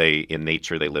 in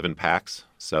nature, they live in packs,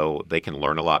 so they can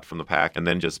learn a lot from the pack. And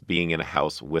then just being in a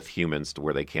house with humans to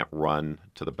where they can't run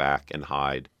to the back and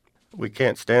hide. We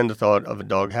can't stand the thought of a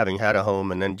dog having had a home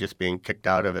and then just being kicked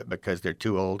out of it because they're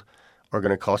too old or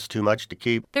going to cost too much to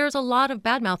keep. There's a lot of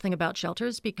bad-mouthing about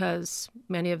shelters because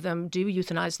many of them do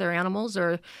euthanize their animals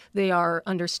or they are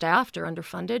understaffed or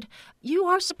underfunded. You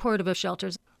are supportive of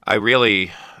shelters. I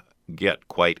really get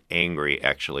quite angry,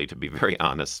 actually, to be very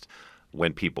honest,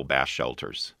 when people bash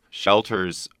shelters.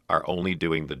 Shelters are only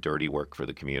doing the dirty work for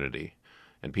the community.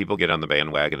 And people get on the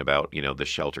bandwagon about, the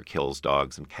shelter kills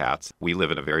dogs and cats. We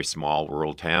live in a very small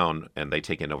rural town, and they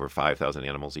take in over 5,000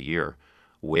 animals a year.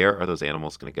 Where are those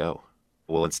animals going to go?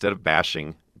 Well, instead of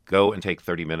bashing, go and take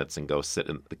 30 minutes and go sit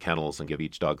in the kennels and give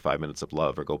each dog 5 minutes of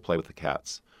love or go play with the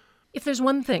cats. If there's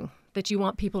one thing that you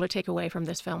want people to take away from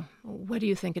this film, what do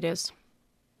you think it is?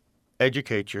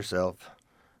 Educate yourself.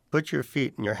 Put your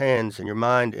feet and your hands and your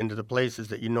mind into the places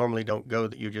that you normally don't go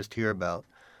that you just hear about.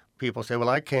 People say, well,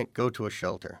 I can't go to a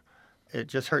shelter. It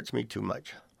just hurts me too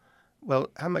much. Well,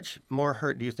 how much more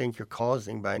hurt do you think you're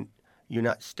causing by you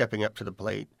not stepping up to the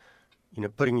plate,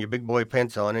 putting your big boy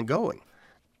pants on and going?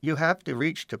 You have to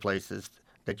reach to places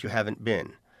that you haven't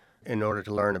been in order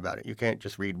to learn about it. You can't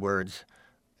just read words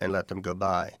and let them go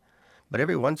by. But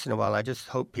every once in a while, I just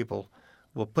hope people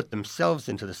will put themselves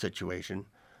into the situation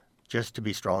just to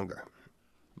be stronger.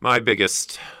 My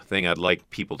biggest thing I'd like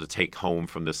people to take home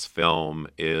from this film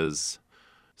is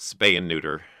spay and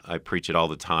neuter. I preach it all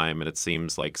the time, and it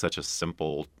seems like such a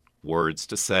simple words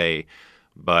to say,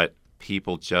 but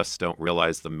people just don't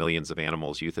realize the millions of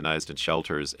animals euthanized in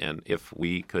shelters, and if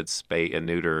we could spay and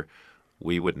neuter,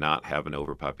 we would not have an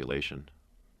overpopulation.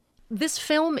 This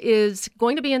film is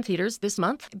going to be in theaters this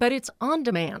month, but it's on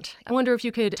demand. I wonder if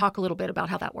you could talk a little bit about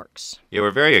how that works. Yeah,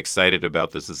 we're very excited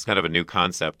about this. It's kind of a new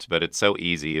concept, but it's so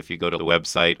easy. If you go to the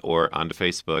website or onto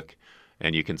Facebook,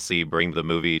 and you can see Bring the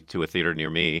Movie to a Theater Near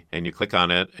Me, and you click on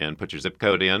it and put your zip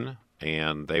code in,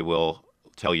 and they will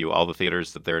tell you all the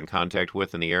theaters that they're in contact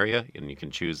with in the area, and you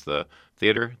can choose the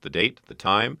theater, the date, the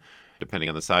time. Depending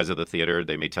on the size of the theater,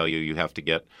 they may tell you have to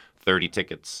get 30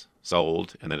 tickets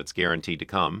sold, and then it's guaranteed to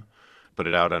come. Put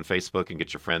it out on Facebook and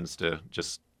get your friends to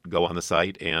just go on the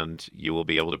site, and you will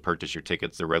be able to purchase your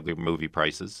tickets at regular movie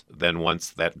prices. Then once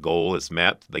that goal is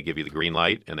met, they give you the green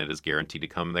light, and it is guaranteed to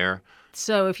come there.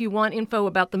 So if you want info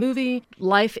about the movie,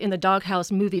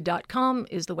 lifeinthedogHousemovie.com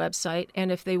is the website. And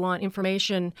if they want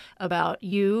information about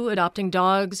you adopting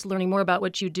dogs, learning more about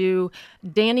what you do,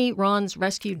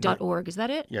 DannyRonsRescue.org. Is that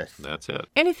it? Yes. That's it.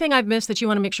 Anything I've missed that you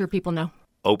want to make sure people know?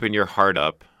 Open your heart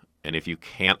up. And if you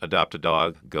can't adopt a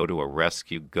dog, go to a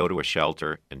rescue, go to a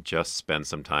shelter, and just spend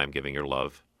some time giving your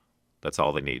love. That's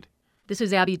all they need. This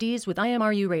is Abby Dees with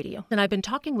IMRU Radio, and I've been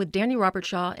talking with Danny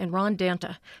Robertshaw and Ron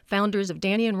Danta, founders of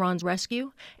Danny and Ron's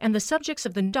Rescue, and the subjects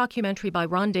of the documentary by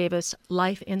Ron Davis,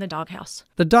 Life in the Doghouse.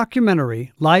 The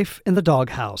documentary, Life in the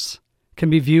Doghouse, can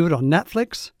be viewed on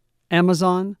Netflix,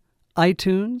 Amazon,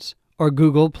 iTunes, or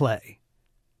Google Play.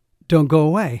 Don't go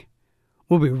away.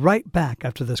 We'll be right back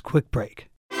after this quick break.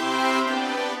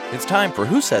 It's time for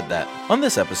Who Said That on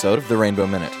this episode of The Rainbow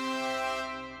Minute.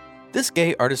 This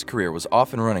gay artist's career was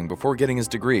off and running before getting his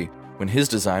degree, when his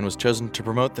design was chosen to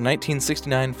promote the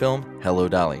 1969 film Hello,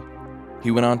 Dolly. He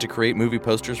went on to create movie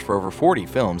posters for over 40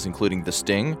 films, including The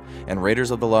Sting and Raiders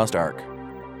of the Lost Ark.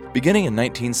 Beginning in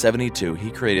 1972,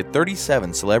 he created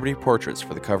 37 celebrity portraits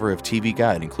for the cover of TV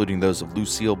Guide, including those of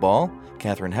Lucille Ball,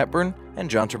 Katharine Hepburn, and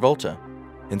John Travolta.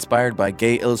 Inspired by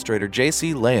gay illustrator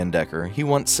J.C. Leyendecker, he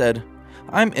once said,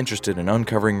 "I'm interested in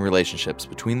uncovering relationships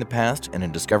between the past and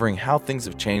in discovering how things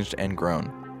have changed and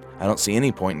grown. I don't see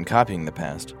any point in copying the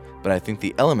past, but I think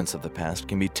the elements of the past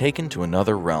can be taken to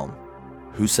another realm."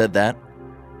 Who said that?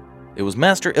 It was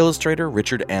master illustrator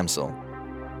Richard Amsel.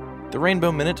 The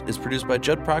Rainbow Minute is produced by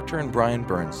Judd Proctor and Brian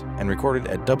Burns and recorded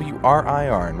at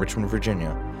WRIR in Richmond,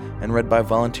 Virginia, and read by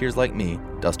volunteers like me,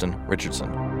 Dustin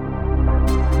Richardson.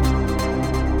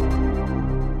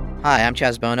 Hi, I'm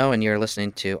Chaz Bono, and you're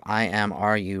listening to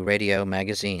IMRU Radio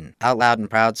Magazine, out loud and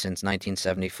proud since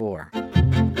 1974.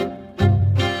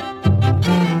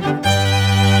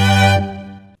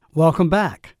 Welcome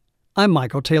back. I'm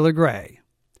Michael Taylor Gray.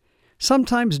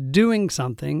 Sometimes doing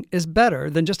something is better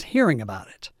than just hearing about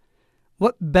it.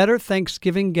 What better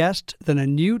Thanksgiving guest than a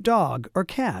new dog or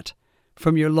cat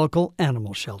from your local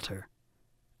animal shelter?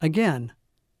 Again,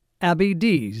 Abby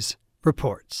Dees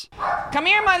reports. Come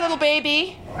here, my little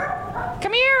baby.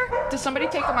 Come here. Did somebody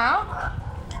take him out?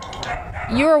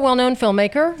 You're a well-known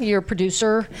filmmaker, you're a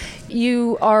producer,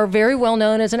 you are very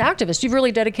well-known as an activist. You've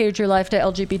really dedicated your life to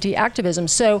LGBT activism.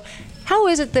 So how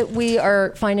is it that we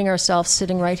are finding ourselves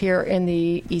sitting right here in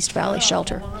the East Valley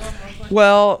shelter?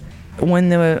 Well, when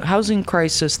the housing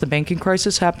crisis, the banking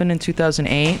crisis happened in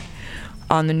 2008,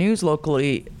 on the news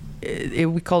locally,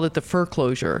 we called it the fur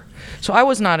closure. So I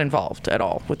was not involved at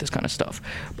all with this kind of stuff.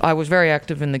 I was very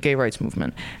active in the gay rights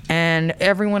movement. And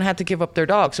everyone had to give up their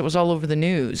dogs. It was all over the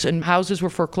news. And houses were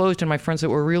foreclosed, and my friends that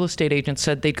were real estate agents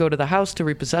said they'd go to the house to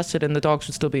repossess it, and the dogs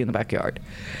would still be in the backyard.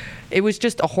 It was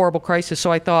just a horrible crisis.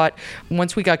 So I thought,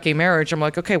 once we got gay marriage, I'm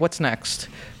like, okay, what's next?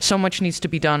 So much needs to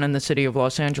be done in the city of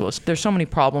Los Angeles. There's so many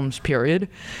problems, period.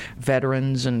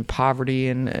 Veterans and poverty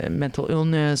and mental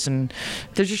illness. And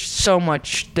there's just so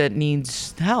much that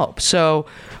needs help. So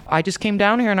I just came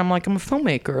down here and I'm like, I'm a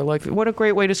filmmaker. Like, what a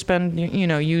great way to spend,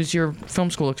 use your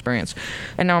film school experience.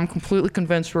 And now I'm completely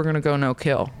convinced we're going to go no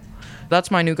kill.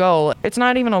 That's my new goal. It's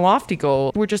not even a lofty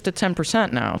goal. We're just at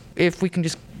 10% now. If we can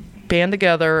just band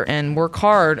together and work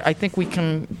hard, I think we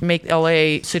can make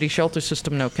LA city shelter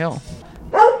system no kill.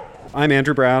 I'm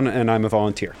Andrew Brown, and I'm a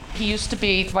volunteer. He used to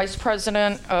be vice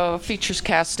president of features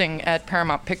casting at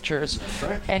Paramount Pictures. That's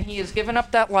right. And he has given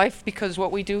up that life because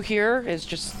what we do here is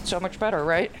just so much better,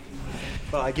 right?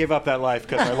 Well, I gave up that life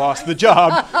because I lost the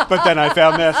job, but then I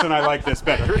found this and I like this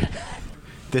better.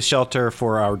 This shelter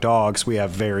for our dogs, we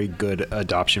have very good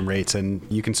adoption rates, and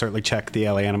you can certainly check the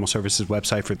LA Animal Services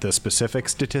website for the specific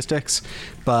statistics,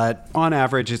 but on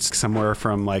average it's somewhere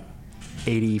from like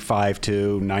 85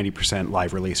 to 90%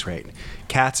 live release rate.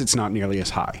 Cats, it's not nearly as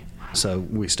high. So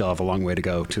we still have a long way to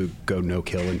go no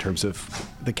kill in terms of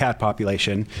the cat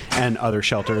population, and other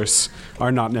shelters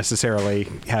are not necessarily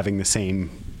having the same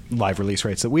live release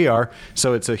rates that we are,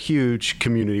 so it's a huge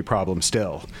community problem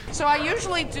still. So I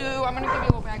usually do, I'm going to give you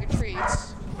a little bag of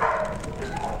treats.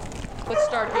 Let's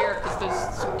start here because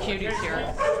there's some cuties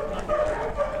here.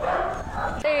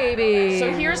 Baby.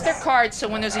 So here's their card. So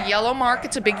when there's a yellow mark,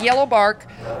 it's a big yellow bark.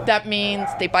 That means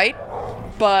they bite,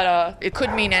 but it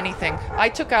could mean anything. I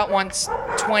took out once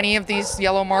 20 of these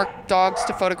yellow mark dogs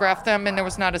to photograph them, and there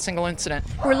was not a single incident.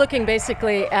 We're looking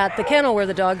basically at the kennel where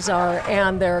the dogs are,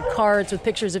 and there are cards with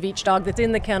pictures of each dog that's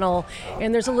in the kennel,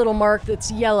 and there's a little mark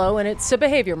that's yellow, and it's a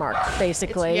behavior mark,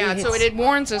 basically. So it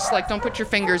warns us, like, don't put your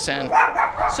fingers in.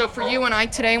 So for you and I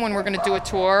today, when we're going to do a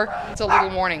tour, it's a little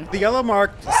warning. The yellow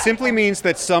mark simply means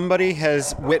that somebody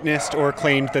has witnessed or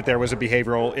claimed that there was a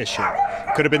behavioral issue.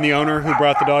 Could have been the owner who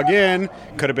brought the dog in,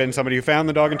 could have been somebody who found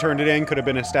the dog and turned it in, could have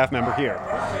been a staff member here.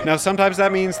 Now, sometimes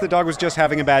that means the dog was just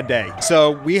having a bad day.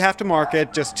 So we have to mark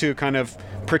it just to kind of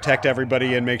protect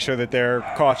everybody and make sure that they're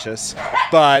cautious.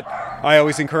 But I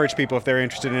always encourage people, if they're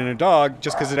interested in a dog,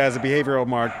 just because it has a behavioral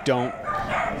mark, don't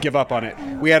give up on it.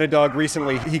 We had a dog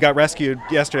recently, he got rescued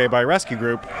yesterday by a rescue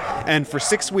group, and for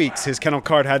 6 weeks his kennel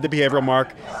card had the behavioral mark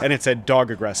and it said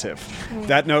dog aggressive.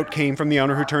 That note came from the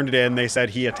owner who turned it in. They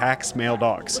said he attacks male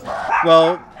dogs.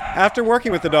 Well, after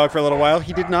working with the dog for a little while,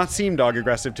 he did not seem dog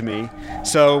aggressive to me.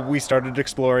 So we started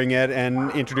exploring it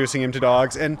and introducing him to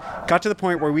dogs, and got to the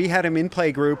point where we had him in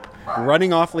play group,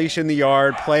 running off leash in the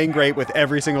yard, playing great with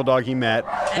every single dog he met.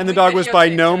 And the dog was by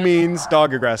no means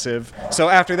dog aggressive. So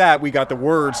after that, we got the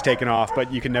words taken off,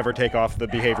 but you can never take off the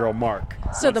behavioral mark.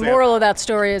 So the moral of that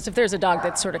story is if there's a dog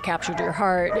that's sort of captured your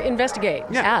heart, investigate,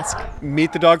 ask.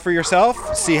 Meet the dog for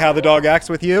yourself, see how the dog acts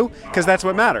with you, because that's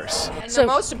what matters. And the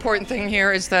most important thing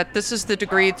here is that this is the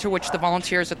degree to which the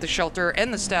volunteers at the shelter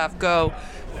and the staff go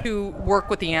to work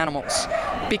with the animals,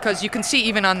 because you can see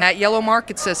even on that yellow mark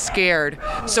it says scared.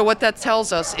 So what that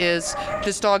tells us is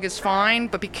this dog is fine,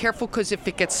 but be careful, because if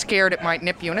it gets scared it might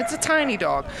nip you, and it's a tiny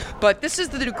dog. But this is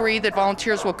the degree that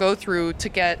volunteers will go through to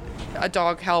get a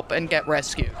dog help and get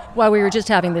rescued. While we were just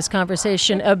having this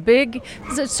conversation, a big,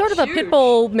 sort of a pit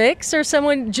bull mix, or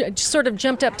someone sort of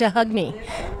jumped up to hug me.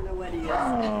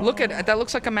 Look at that,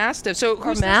 looks like a mastiff. So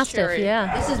who's this, mastiff? Sherry?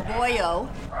 Yeah. This is Boyo.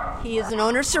 He is an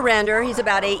owner surrender. He's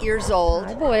about 8 years old.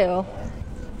 Boyo.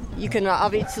 You can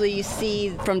obviously see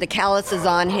from the calluses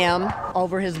on him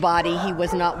over his body, he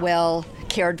was not well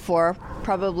cared for,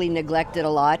 probably neglected a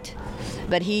lot.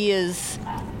 But he is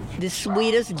the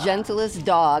sweetest, gentlest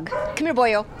dog. Come here,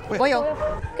 Boyo. Boyo.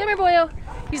 Come here, Boyo.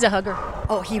 He's a hugger.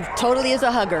 Oh, he totally is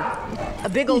a hugger. A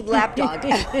big old lap dog.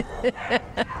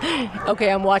 Okay,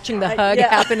 I'm watching the hug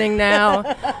happening now.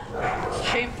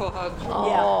 Shameful hug.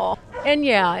 Oh.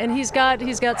 And he's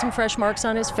got some fresh marks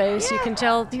on his face. You can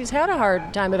tell he's had a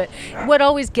hard time of it. What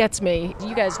always gets me,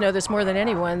 you guys know this more than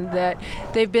anyone, that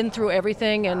they've been through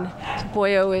everything, and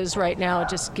Boyo is right now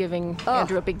just giving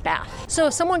Andrew a big bath. So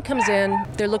if someone comes in,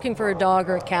 they're looking for a dog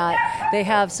or a cat, they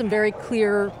have some very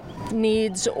clear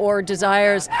needs or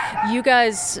desires. You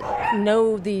guys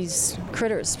know these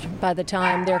critters by the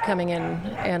time they're coming in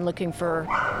and looking for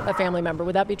a family member.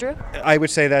 Would that be true? I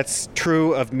would say that's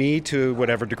true of me to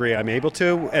whatever degree I'm able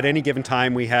to. At any given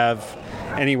time, we have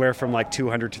anywhere from like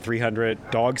 200 to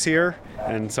 300 dogs here,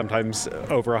 and sometimes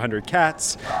over 100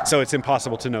 cats, so it's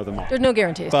impossible to know them all. There's no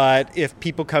guarantees. But if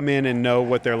people come in and know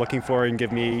what they're looking for and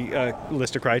give me a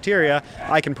list of criteria,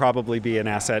 I can probably be an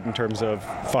asset in terms of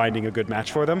finding a good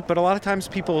match for them. But a lot of times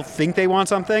people think they want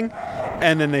something,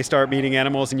 and then they start meeting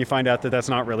animals and you find out that that's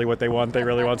not really what they want. They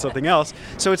really want something else.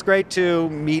 So it's great to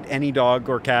meet any dog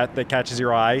or cat that catches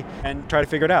your eye and try to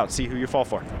figure it out, see who you fall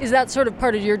for. Is that sort of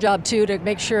part of your job too, to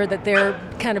make sure that they're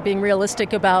kind of being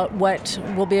realistic about what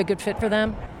will be a good fit for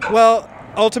them? Well,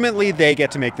 ultimately, they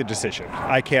get to make the decision.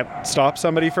 I can't stop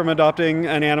somebody from adopting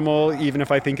an animal, even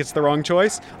if I think it's the wrong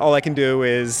choice. All I can do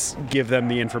is give them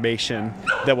the information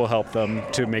that will help them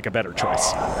to make a better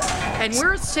choice. And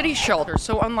we're a city shelter,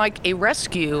 so unlike a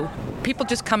rescue, people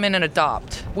just come in and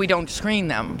adopt. We don't screen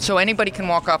them, so anybody can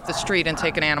walk off the street and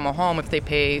take an animal home if they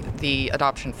pay the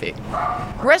adoption fee.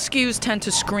 Rescues tend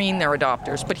to screen their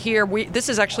adopters, but here, this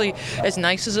is actually as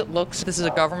nice as it looks. This is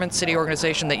a government city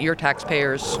organization that your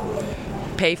taxpayers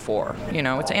pay for.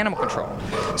 It's animal control.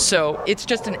 So it's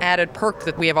just an added perk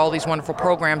that we have all these wonderful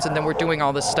programs, and then we're doing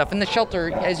all this stuff. And the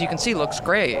shelter, as you can see, looks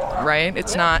great, right?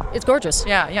 It's gorgeous.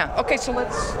 Yeah. Okay, so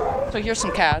here's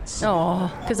some cats.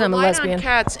 Oh, because I'm a lesbian.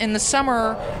 Cats. In the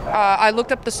summer, I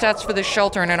looked up the stats for this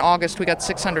shelter, and in August we got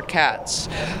 600 cats.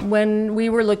 When we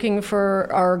were looking for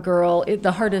our girl,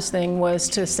 the hardest thing was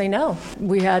to say no.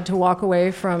 We had to walk away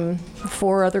from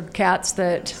 4 other cats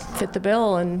that fit the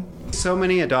bill, and so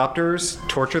many adopters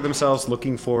torture themselves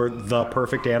looking for the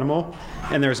perfect animal,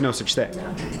 and there's no such thing.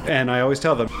 And I always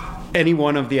tell them, any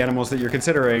one of the animals that you're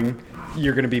considering,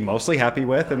 you're going to be mostly happy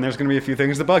with, and there's going to be a few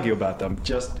things that bug you about them.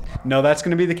 Just know that's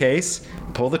going to be the case.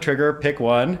 Pull the trigger, pick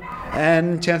one,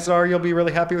 and chances are you'll be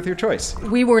really happy with your choice.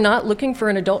 We were not looking for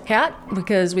an adult cat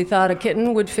because we thought a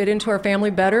kitten would fit into our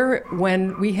family better.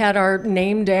 When we had our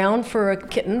name down for a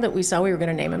kitten that we saw, we were going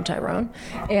to name him Tyrone.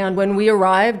 And when we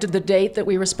arrived, the date that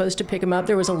we were supposed to pick him up,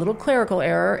 there was a little clerical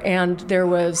error, and there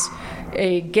was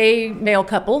a gay male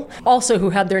couple also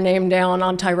who had their name down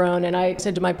on Tyrone. And I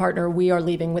said to my partner, we are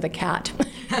leaving with a cat.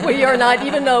 We are not,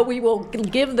 even though we will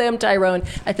give them Tyrone.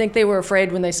 I think they were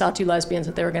afraid when they saw 2 lesbians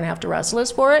that they were going to have to wrestle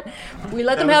us for it. We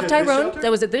let them have Tyrone.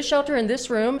 That was at this shelter in this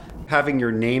room. Having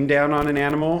your name down on an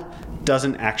animal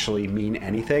doesn't actually mean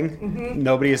anything. Mm-hmm.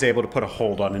 Nobody is able to put a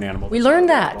hold on an animal. We learned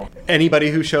that. Anybody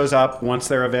who shows up, once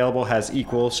they're available, has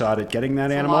equal shot at getting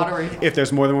that animal. Lottery. If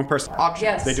there's more than one person,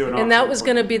 yes. They do an auction. And that was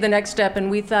going to be the next step.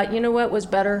 And we thought, what was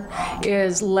better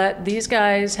is let these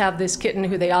guys have this kitten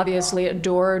who they obviously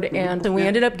adored. And we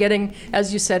ended up getting,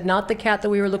 as you said, not the cat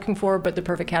that we were looking for, but the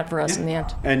perfect cat for us in the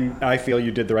end. And I feel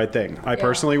you did the right thing. I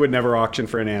personally would never auction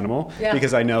for an animal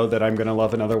because I know that I'm going to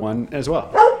love another one as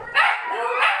well.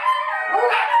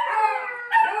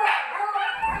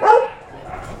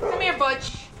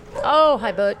 Oh,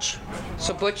 hi, Butch.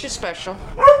 So Butch is special.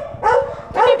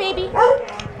 Come here, baby.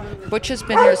 Butch has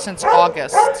been here since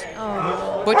August.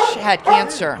 Oh. Butch had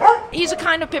cancer. He's a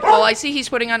kind of pit bull. I see he's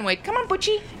putting on weight. Come on,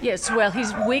 Butchie. Yes, well,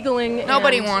 he's wiggling.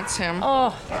 Nobody and- wants him.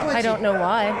 Oh, I don't know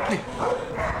why.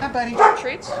 Hi, buddy.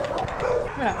 Treats?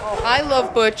 I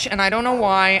love Butch, and I don't know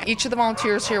why. Each of the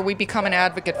volunteers here, we become an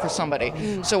advocate for somebody.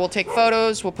 So we'll take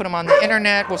photos, we'll put them on the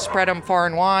internet, we'll spread them far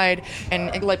and wide,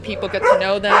 and let people get to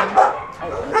know them.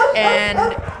 And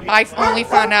I only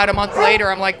found out a month later,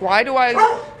 I'm like, why do I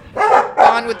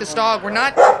bond with this dog? We're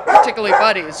not particularly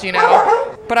buddies, you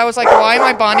know? But I was like, why am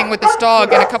I bonding with this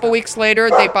dog? And a couple weeks later,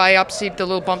 they biopsied the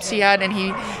little bumps he had, and he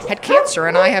had cancer,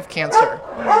 and I have cancer.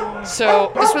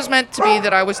 So this was meant to be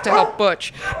that I was to help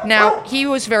Butch. Now, he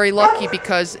was very lucky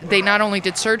because they not only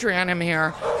did surgery on him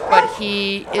here, but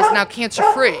he is now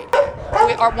cancer-free.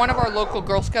 One of our local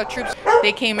Girl Scout troops,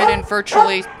 they came in and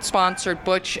virtually sponsored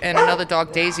Butch and another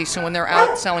dog, Daisy. So when they're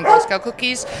out selling Girl Scout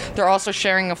cookies, they're also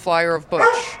sharing a flyer of Butch.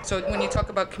 So when you talk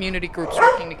about community groups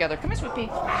working together, come here, Sweetie.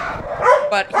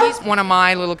 But he's one of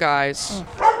my little guys.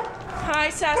 Hi,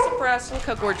 Sassafras. Look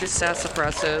how gorgeous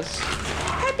Sassafras is.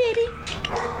 Hi, baby.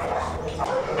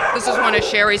 This is one of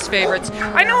Sherry's favorites.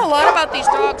 I know a lot about these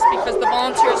dogs because the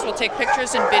volunteers will take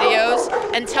pictures and videos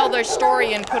and tell their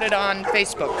story and put it on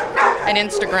Facebook and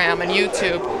Instagram and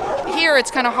YouTube. Here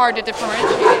it's kind of hard to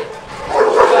differentiate,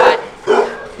 but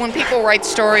when people write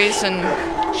stories and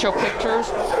show pictures,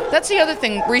 that's the other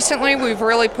thing. Recently we've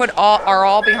really put our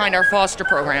all behind our foster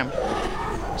program.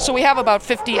 So we have about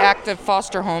 50 active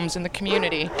foster homes in the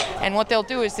community, and what they'll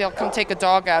do is they'll come take a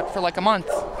dog out for like a month,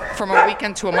 from a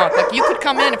weekend to a month. Like you could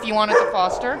come in if you wanted to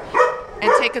foster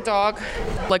and take a dog.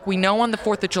 Like we know on the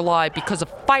 4th of July, because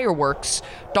of fireworks,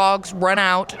 dogs run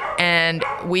out, and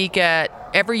we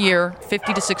get every year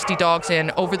 50 to 60 dogs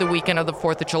in over the weekend of the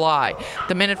 4th of July,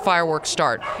 the minute fireworks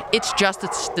start. It's just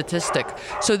a statistic.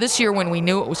 So this year when we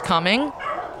knew it was coming,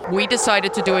 we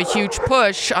decided to do a huge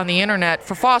push on the internet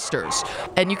for fosters.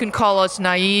 And you can call us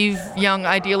naive, young,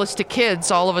 idealistic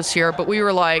kids, all of us here, but we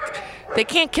were like, they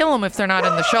can't kill them if they're not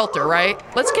in the shelter, right?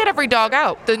 Let's get every dog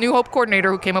out. The New Hope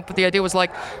coordinator who came up with the idea was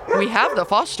like, we have the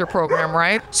foster program,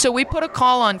 right? So we put a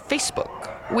call on Facebook.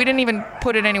 We didn't even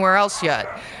put it anywhere else yet.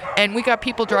 And we got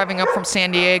people driving up from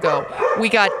San Diego. We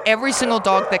got every single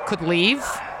dog that could leave,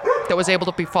 that was able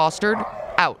to be fostered,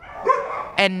 out.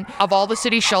 And of all the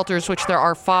city shelters, which there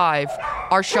are 5,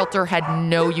 our shelter had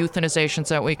no euthanizations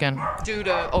that weekend due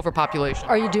to overpopulation.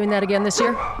 Are you doing that again this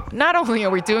year? Not only are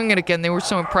we doing it again, they were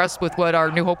so impressed with what our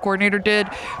New Hope coordinator did,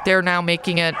 they're now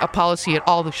making it a policy at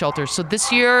all the shelters. So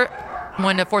this year,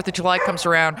 when the 4th of July comes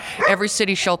around, every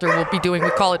city shelter will be doing, we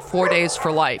call it 4 Days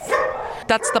for Life.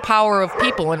 That's the power of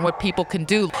people and what people can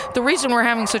do. The reason we're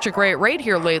having such a great rate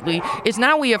here lately is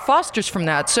now we have fosters from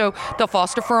that. So they'll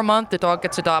foster for a month, the dog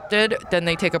gets adopted, then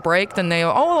they take a break, then they,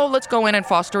 let's go in and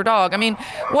foster a dog. I mean,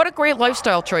 what a great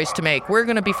lifestyle choice to make. We're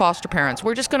going to be foster parents.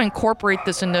 We're just going to incorporate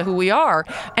this into who we are.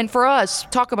 And for us,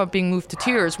 talk about being moved to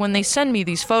tears. When they send me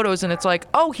these photos and it's like,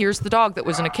 here's the dog that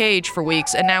was in a cage for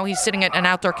weeks and now he's sitting at an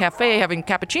outdoor cafe having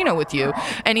cappuccino with you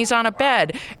and he's on a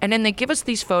bed. And then they give us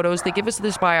these photos, they give us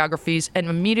these biographies, and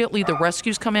immediately the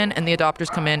rescues come in and the adopters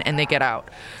come in and they get out.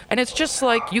 And it's just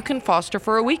like you can foster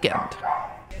for a weekend.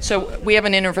 So we have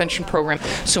an intervention program.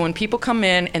 So when people come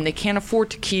in and they can't afford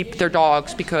to keep their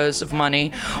dogs because of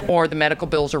money or the medical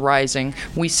bills are rising,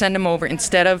 we send them over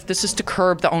instead of, this is to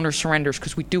curb the owner surrenders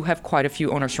because we do have quite a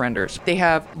few owner surrenders. They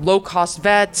have low-cost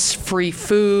vets, free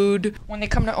food. When they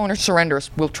come to owner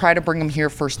surrenders, we'll try to bring them here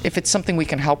first. If it's something we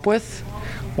can help with,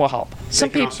 we'll help. They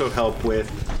can also help with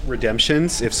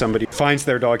redemptions. If somebody finds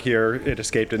their dog here, it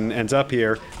escaped and ends up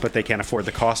here, but they can't afford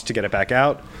the cost to get it back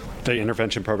out, the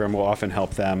intervention program will often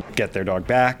help them get their dog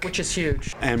back. Which is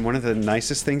huge. And one of the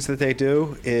nicest things that they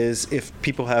do is if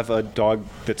people have a dog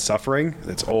that's suffering,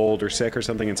 that's old or sick or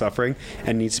something and suffering,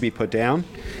 and needs to be put down,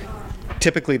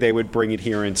 typically they would bring it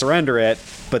here and surrender it,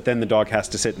 but then the dog has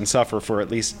to sit and suffer for at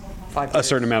least a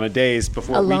certain amount of days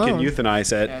before we can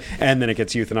euthanize it, and then it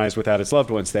gets euthanized without its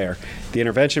loved ones there. The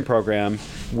intervention program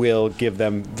will give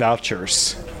them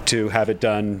vouchers to have it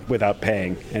done without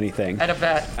paying anything. At a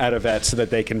vet, so that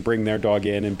they can bring their dog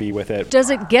in and be with it. Does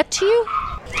it get to you?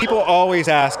 People always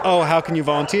ask, how can you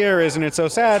volunteer? Isn't it so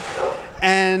sad?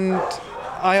 And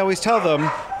I always tell them,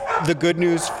 the good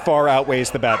news far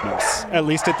outweighs the bad news, at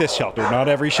least at this shelter. Not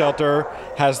every shelter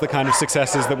has the kind of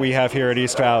successes that we have here at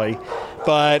East Valley,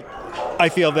 but I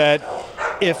feel that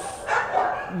if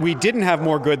we didn't have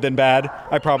more good than bad,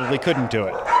 I probably couldn't do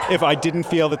it. If I didn't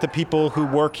feel that the people who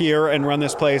work here and run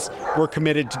this place were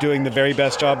committed to doing the very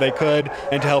best job they could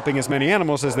and to helping as many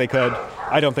animals as they could,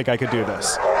 I don't think I could do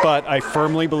this. But I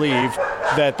firmly believe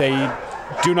that they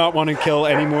do not want to kill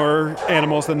any more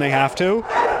animals than they have to,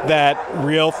 that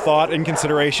real thought and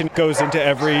consideration goes into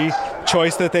every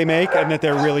choice that they make and that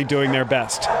they're really doing their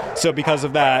best. So because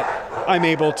of that, I'm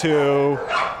able to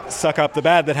suck up the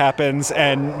bad that happens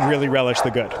and really relish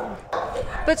the good.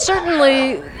 But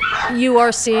certainly you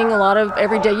are seeing a lot of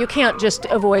every day. You can't just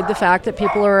avoid the fact that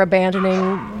people are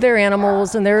abandoning their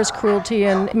animals and there is cruelty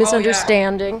and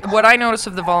misunderstanding. What I notice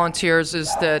of the volunteers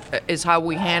is how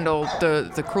we handle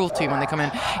the cruelty when they come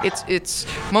in. It's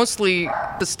mostly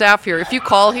the staff here. If you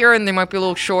call here and they might be a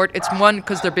little short, it's one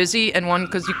because they're busy and one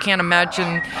because you can't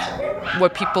imagine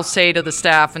what people say to the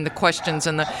staff and the questions.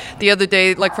 And the other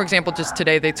day, like for example, just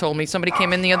today they told me somebody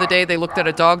came in the other day, they looked at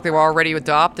a dog they were already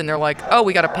adopted and they're like, oh,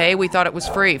 we got to pay? We thought it was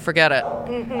free. Forget it.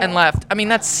 And left. I mean,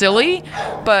 that's silly,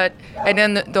 and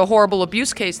then the horrible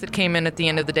abuse case that came in at the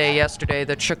end of the day yesterday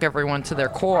that shook everyone to their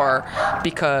core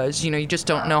because, you just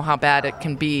don't know how bad it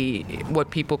can be, what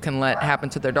people can let happen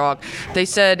to their dog. They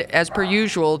said, as per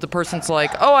usual, the person's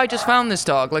like, oh, I just found this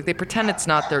dog. Like, they pretend it's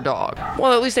not their dog.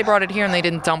 Well, at least they brought it here and they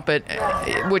didn't dump it,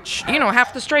 which,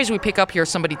 half the strays we pick up here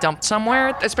somebody dumped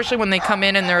somewhere, especially when they come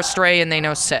in and they're a stray and they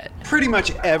know sit. Pretty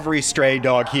much every stray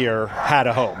dog here had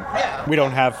a home. We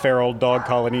don't have feral dog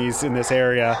colonies in this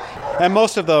area, and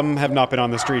most of them have not been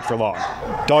on the street for long.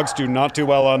 Dogs do not do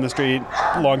well on the street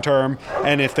long term,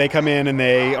 and if they come in and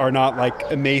they are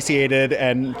not emaciated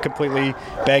and completely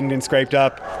banged and scraped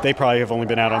up, they probably have only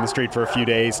been out on the street for a few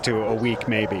days to a week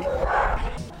maybe.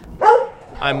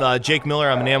 I'm Jake Miller.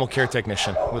 I'm an animal care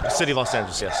technician with the City of Los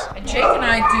Angeles, yes. And Jake and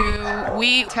I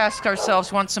we task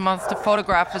ourselves once a month to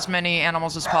photograph as many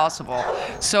animals as possible.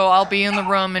 So I'll be in the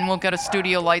room and we'll get a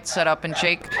studio light set up and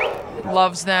Jake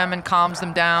loves them and calms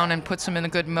them down and puts them in a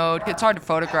good mode. It's hard to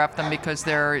photograph them because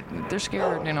they're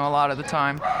scared, a lot of the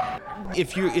time.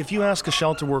 If you ask a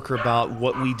shelter worker about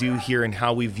what we do here and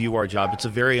how we view our job, it's a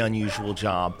very unusual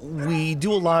job. We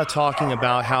do a lot of talking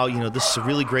about how, this is a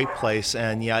really great place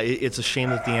and it's a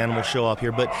shame that the animals show up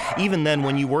here. But even then,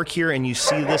 when you work here and you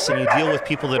see this and you deal with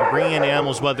people that are bringing in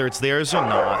animals, whether it's theirs or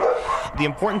not, the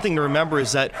important thing to remember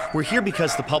is that we're here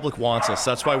because the public wants us.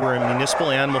 That's why we're a municipal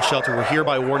animal shelter. We're here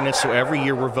by ordinance, so every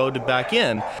year we're voted back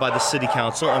in by the city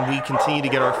council, and we continue to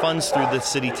get our funds through the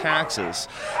city taxes.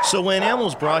 So when an animal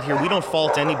is brought here, we don't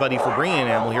fault anybody for bringing an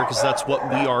animal here because that's what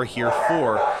we are here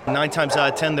for. 9 times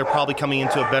out of 10, they're probably coming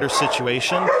into a better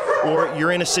situation, or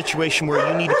you're in a situation where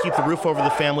you need to keep the roof over the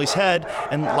family's head,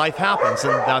 and life happens,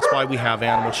 and that's why we have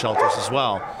animal shelters as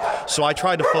well. So I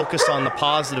try to focus on the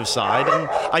positive side, and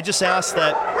I just ask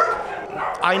that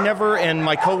I never, and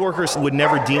my coworkers would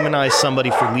never demonize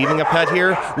somebody for leaving a pet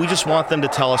here. We just want them to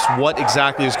tell us what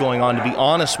exactly is going on, to be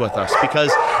honest with us.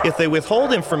 Because if they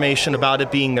withhold information about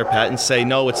it being their pet and say,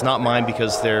 no, it's not mine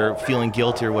because they're feeling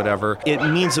guilty or whatever, it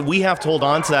means that we have to hold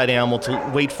on to that animal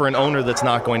to wait for an owner that's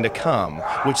not going to come,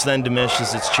 which then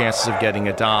diminishes its chances of getting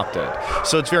adopted.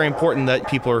 So it's very important that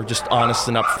people are just honest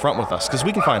and upfront with us because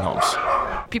we can find homes.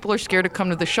 People are scared to come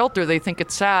to the shelter. They think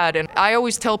it's sad. And I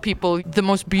always tell people the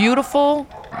most beautiful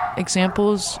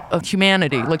examples of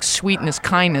humanity, like sweetness,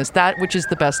 kindness, that which is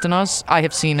the best in us, I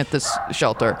have seen at this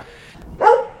shelter.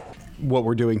 What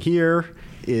we're doing here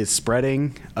is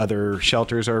spreading. Other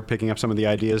shelters are picking up some of the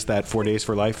ideas, that 4 Days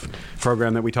for Life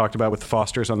program that we talked about with the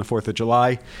Fosters on the 4th of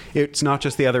July. It's not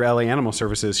just the other LA Animal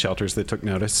Services shelters that took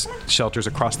notice. Shelters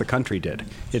across the country did.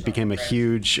 It became a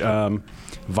huge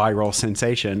viral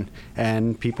sensation,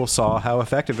 and people saw how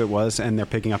effective it was, and they're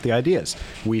picking up the ideas.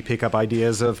 We pick up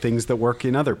ideas of things that work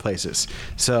in other places.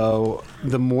 So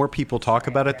the more people talk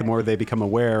about it, the more they become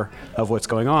aware of what's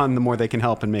going on, the more they can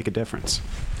help and make a difference.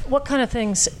 What kind of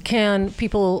things can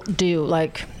people do?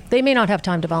 Like, they may not have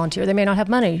time to volunteer, they may not have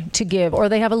money to give, or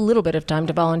they have a little bit of time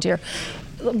to volunteer.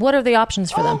 What are the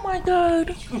options for them? Oh my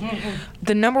God.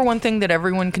 The number one thing that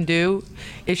everyone can do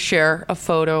is share a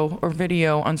photo or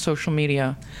video on social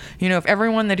media. If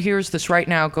everyone that hears this right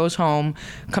now goes home,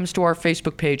 comes to our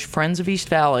Facebook page, Friends of East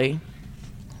Valley,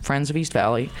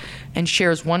 and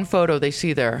shares one photo they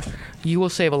see there, you will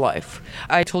save a life.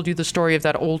 I told you the story of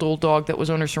that old dog that was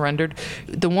owner surrendered.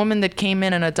 The woman that came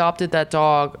in and adopted that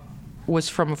dog was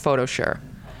from a photo share.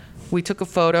 We took a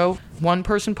photo, one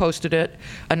person posted it,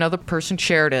 another person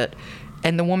shared it,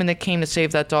 and the woman that came to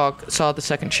save that dog saw the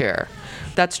second share.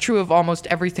 That's true of almost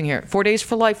everything here. 4 Days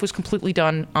for Life was completely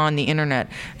done on the internet.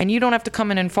 And you don't have to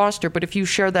come in and foster, but if you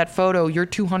share that photo, your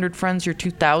 200 friends, your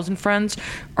 2,000 friends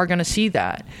are going to see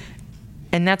that.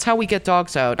 And that's how we get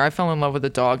dogs out. I fell in love with a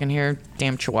dog, and here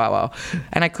damn chihuahua.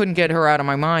 And I couldn't get her out of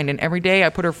my mind. And every day I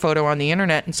put her photo on the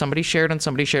internet, and somebody shared, and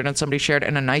somebody shared, and somebody shared,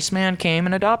 and a nice man came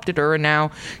and adopted her, and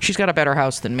now she's got a better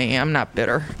house than me. I'm not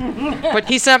bitter. But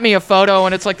he sent me a photo,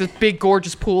 and it's like this big,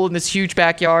 gorgeous pool in this huge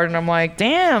backyard, and I'm like,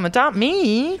 damn, adopt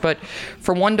me. But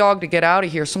for one dog to get out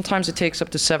of here, sometimes it takes up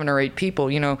to 7 or 8 people.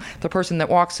 You know, the person that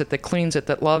walks it, that cleans it,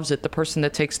 that loves it, the person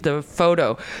that takes the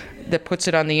photo, that puts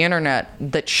it on the internet,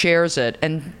 that shares it,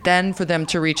 and then for them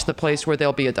to reach the place where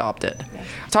they'll be adopted.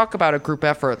 Talk about a group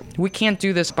effort. We can't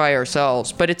do this by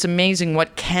ourselves, but it's amazing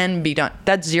what can be done.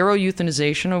 That zero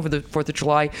euthanization over the 4th of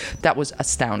July, that was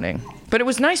astounding. But it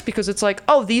was nice because it's like,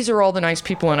 oh, these are all the nice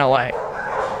people in LA.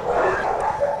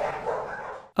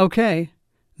 Okay,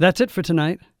 that's it for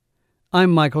tonight.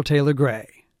 I'm Michael Taylor Gray.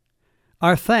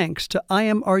 Our thanks to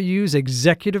IMRU's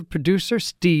executive producer,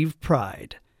 Steve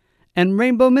Pride, and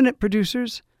Rainbow Minute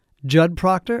producers, Judd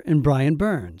Proctor and Brian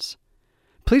Burns.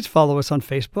 Please follow us on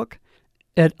Facebook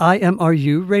at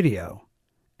IMRU Radio.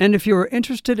 And if you are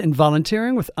interested in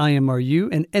volunteering with IMRU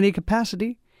in any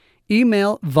capacity,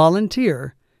 email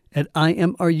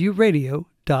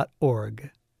volunteer@imruradio.org.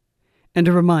 And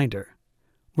a reminder,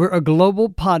 we're a global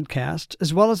podcast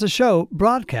as well as a show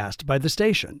broadcast by the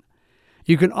station.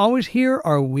 You can always hear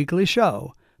our weekly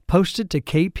show posted to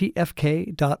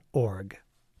kpfk.org.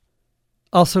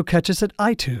 Also catch us at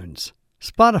iTunes,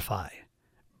 Spotify,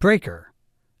 Breaker,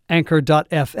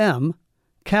 Anchor.fm,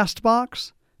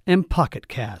 CastBox, and Pocket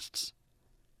Casts.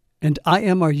 And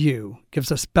IMRU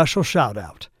gives a special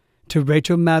shout-out to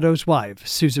Rachel Maddow's wife,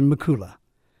 Susan McCula,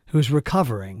 who is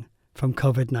recovering from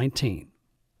COVID-19.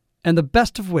 And the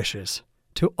best of wishes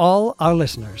to all our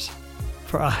listeners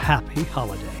for a happy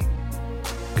holiday.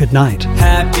 Good night.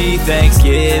 Happy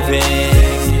Thanksgiving.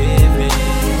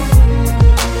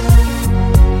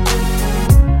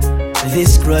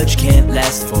 This grudge can't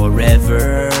last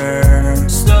forever.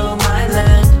 Stole my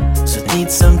land, so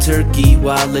eat some turkey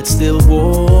while it's still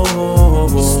warm.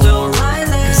 Stole my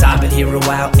land, 'cause I've been here a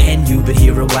while and you've been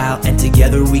here a while, and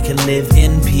together we can live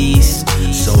in peace.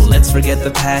 So let's forget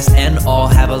the past and all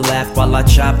have a laugh while I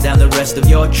chop down the rest of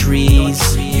your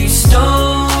trees. You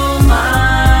stole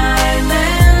my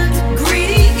land,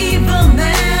 greedy evil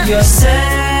man. Your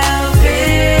selfish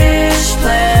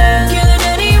plan, killing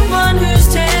anyone who's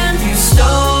tan. You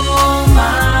stole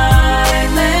my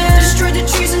land, destroyed the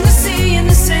trees and the sea and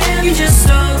the sand. You just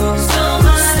stole my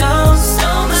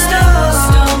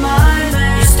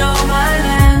land. You stole my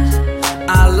land.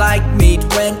 I like meat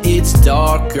when it's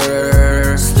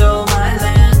darker. Stole my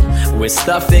land, with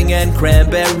stuffing and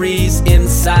cranberries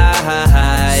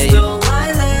inside. Stole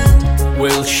my land,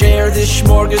 we'll share this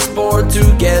smorgasbord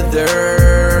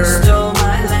together. Stole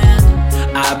my land,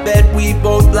 I bet we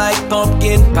both like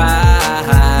pumpkin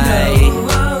pie.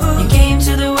 No. You came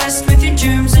to the West with your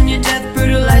germs and your death,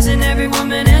 brutalizing every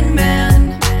woman and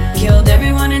man. Killed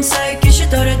everyone in sight 'cause you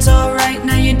thought it's alright.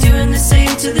 Now you're doing the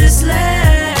same to this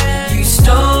land. You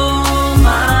stole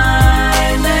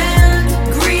my land,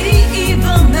 greedy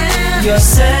evil man. Your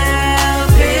selfish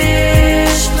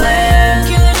plan,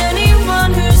 killing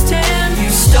anyone who's tan. You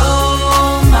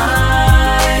stole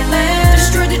my land,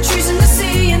 destroyed the trees and the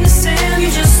sea and the sand. You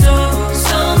just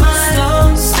stole my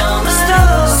land.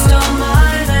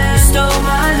 You stole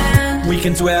my land. We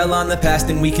can dwell on the past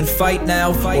and we can fight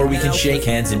now, or we can shake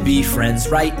hands and be friends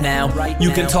right now.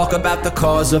 You can talk about the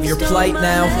cause of your plight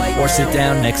now, or sit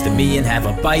down next to me and have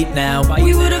a bite now.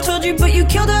 We would have told you, but you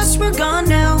killed us, we're gone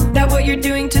now. That what you're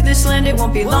doing to this land, it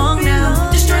won't be long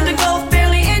now. Destroying the gold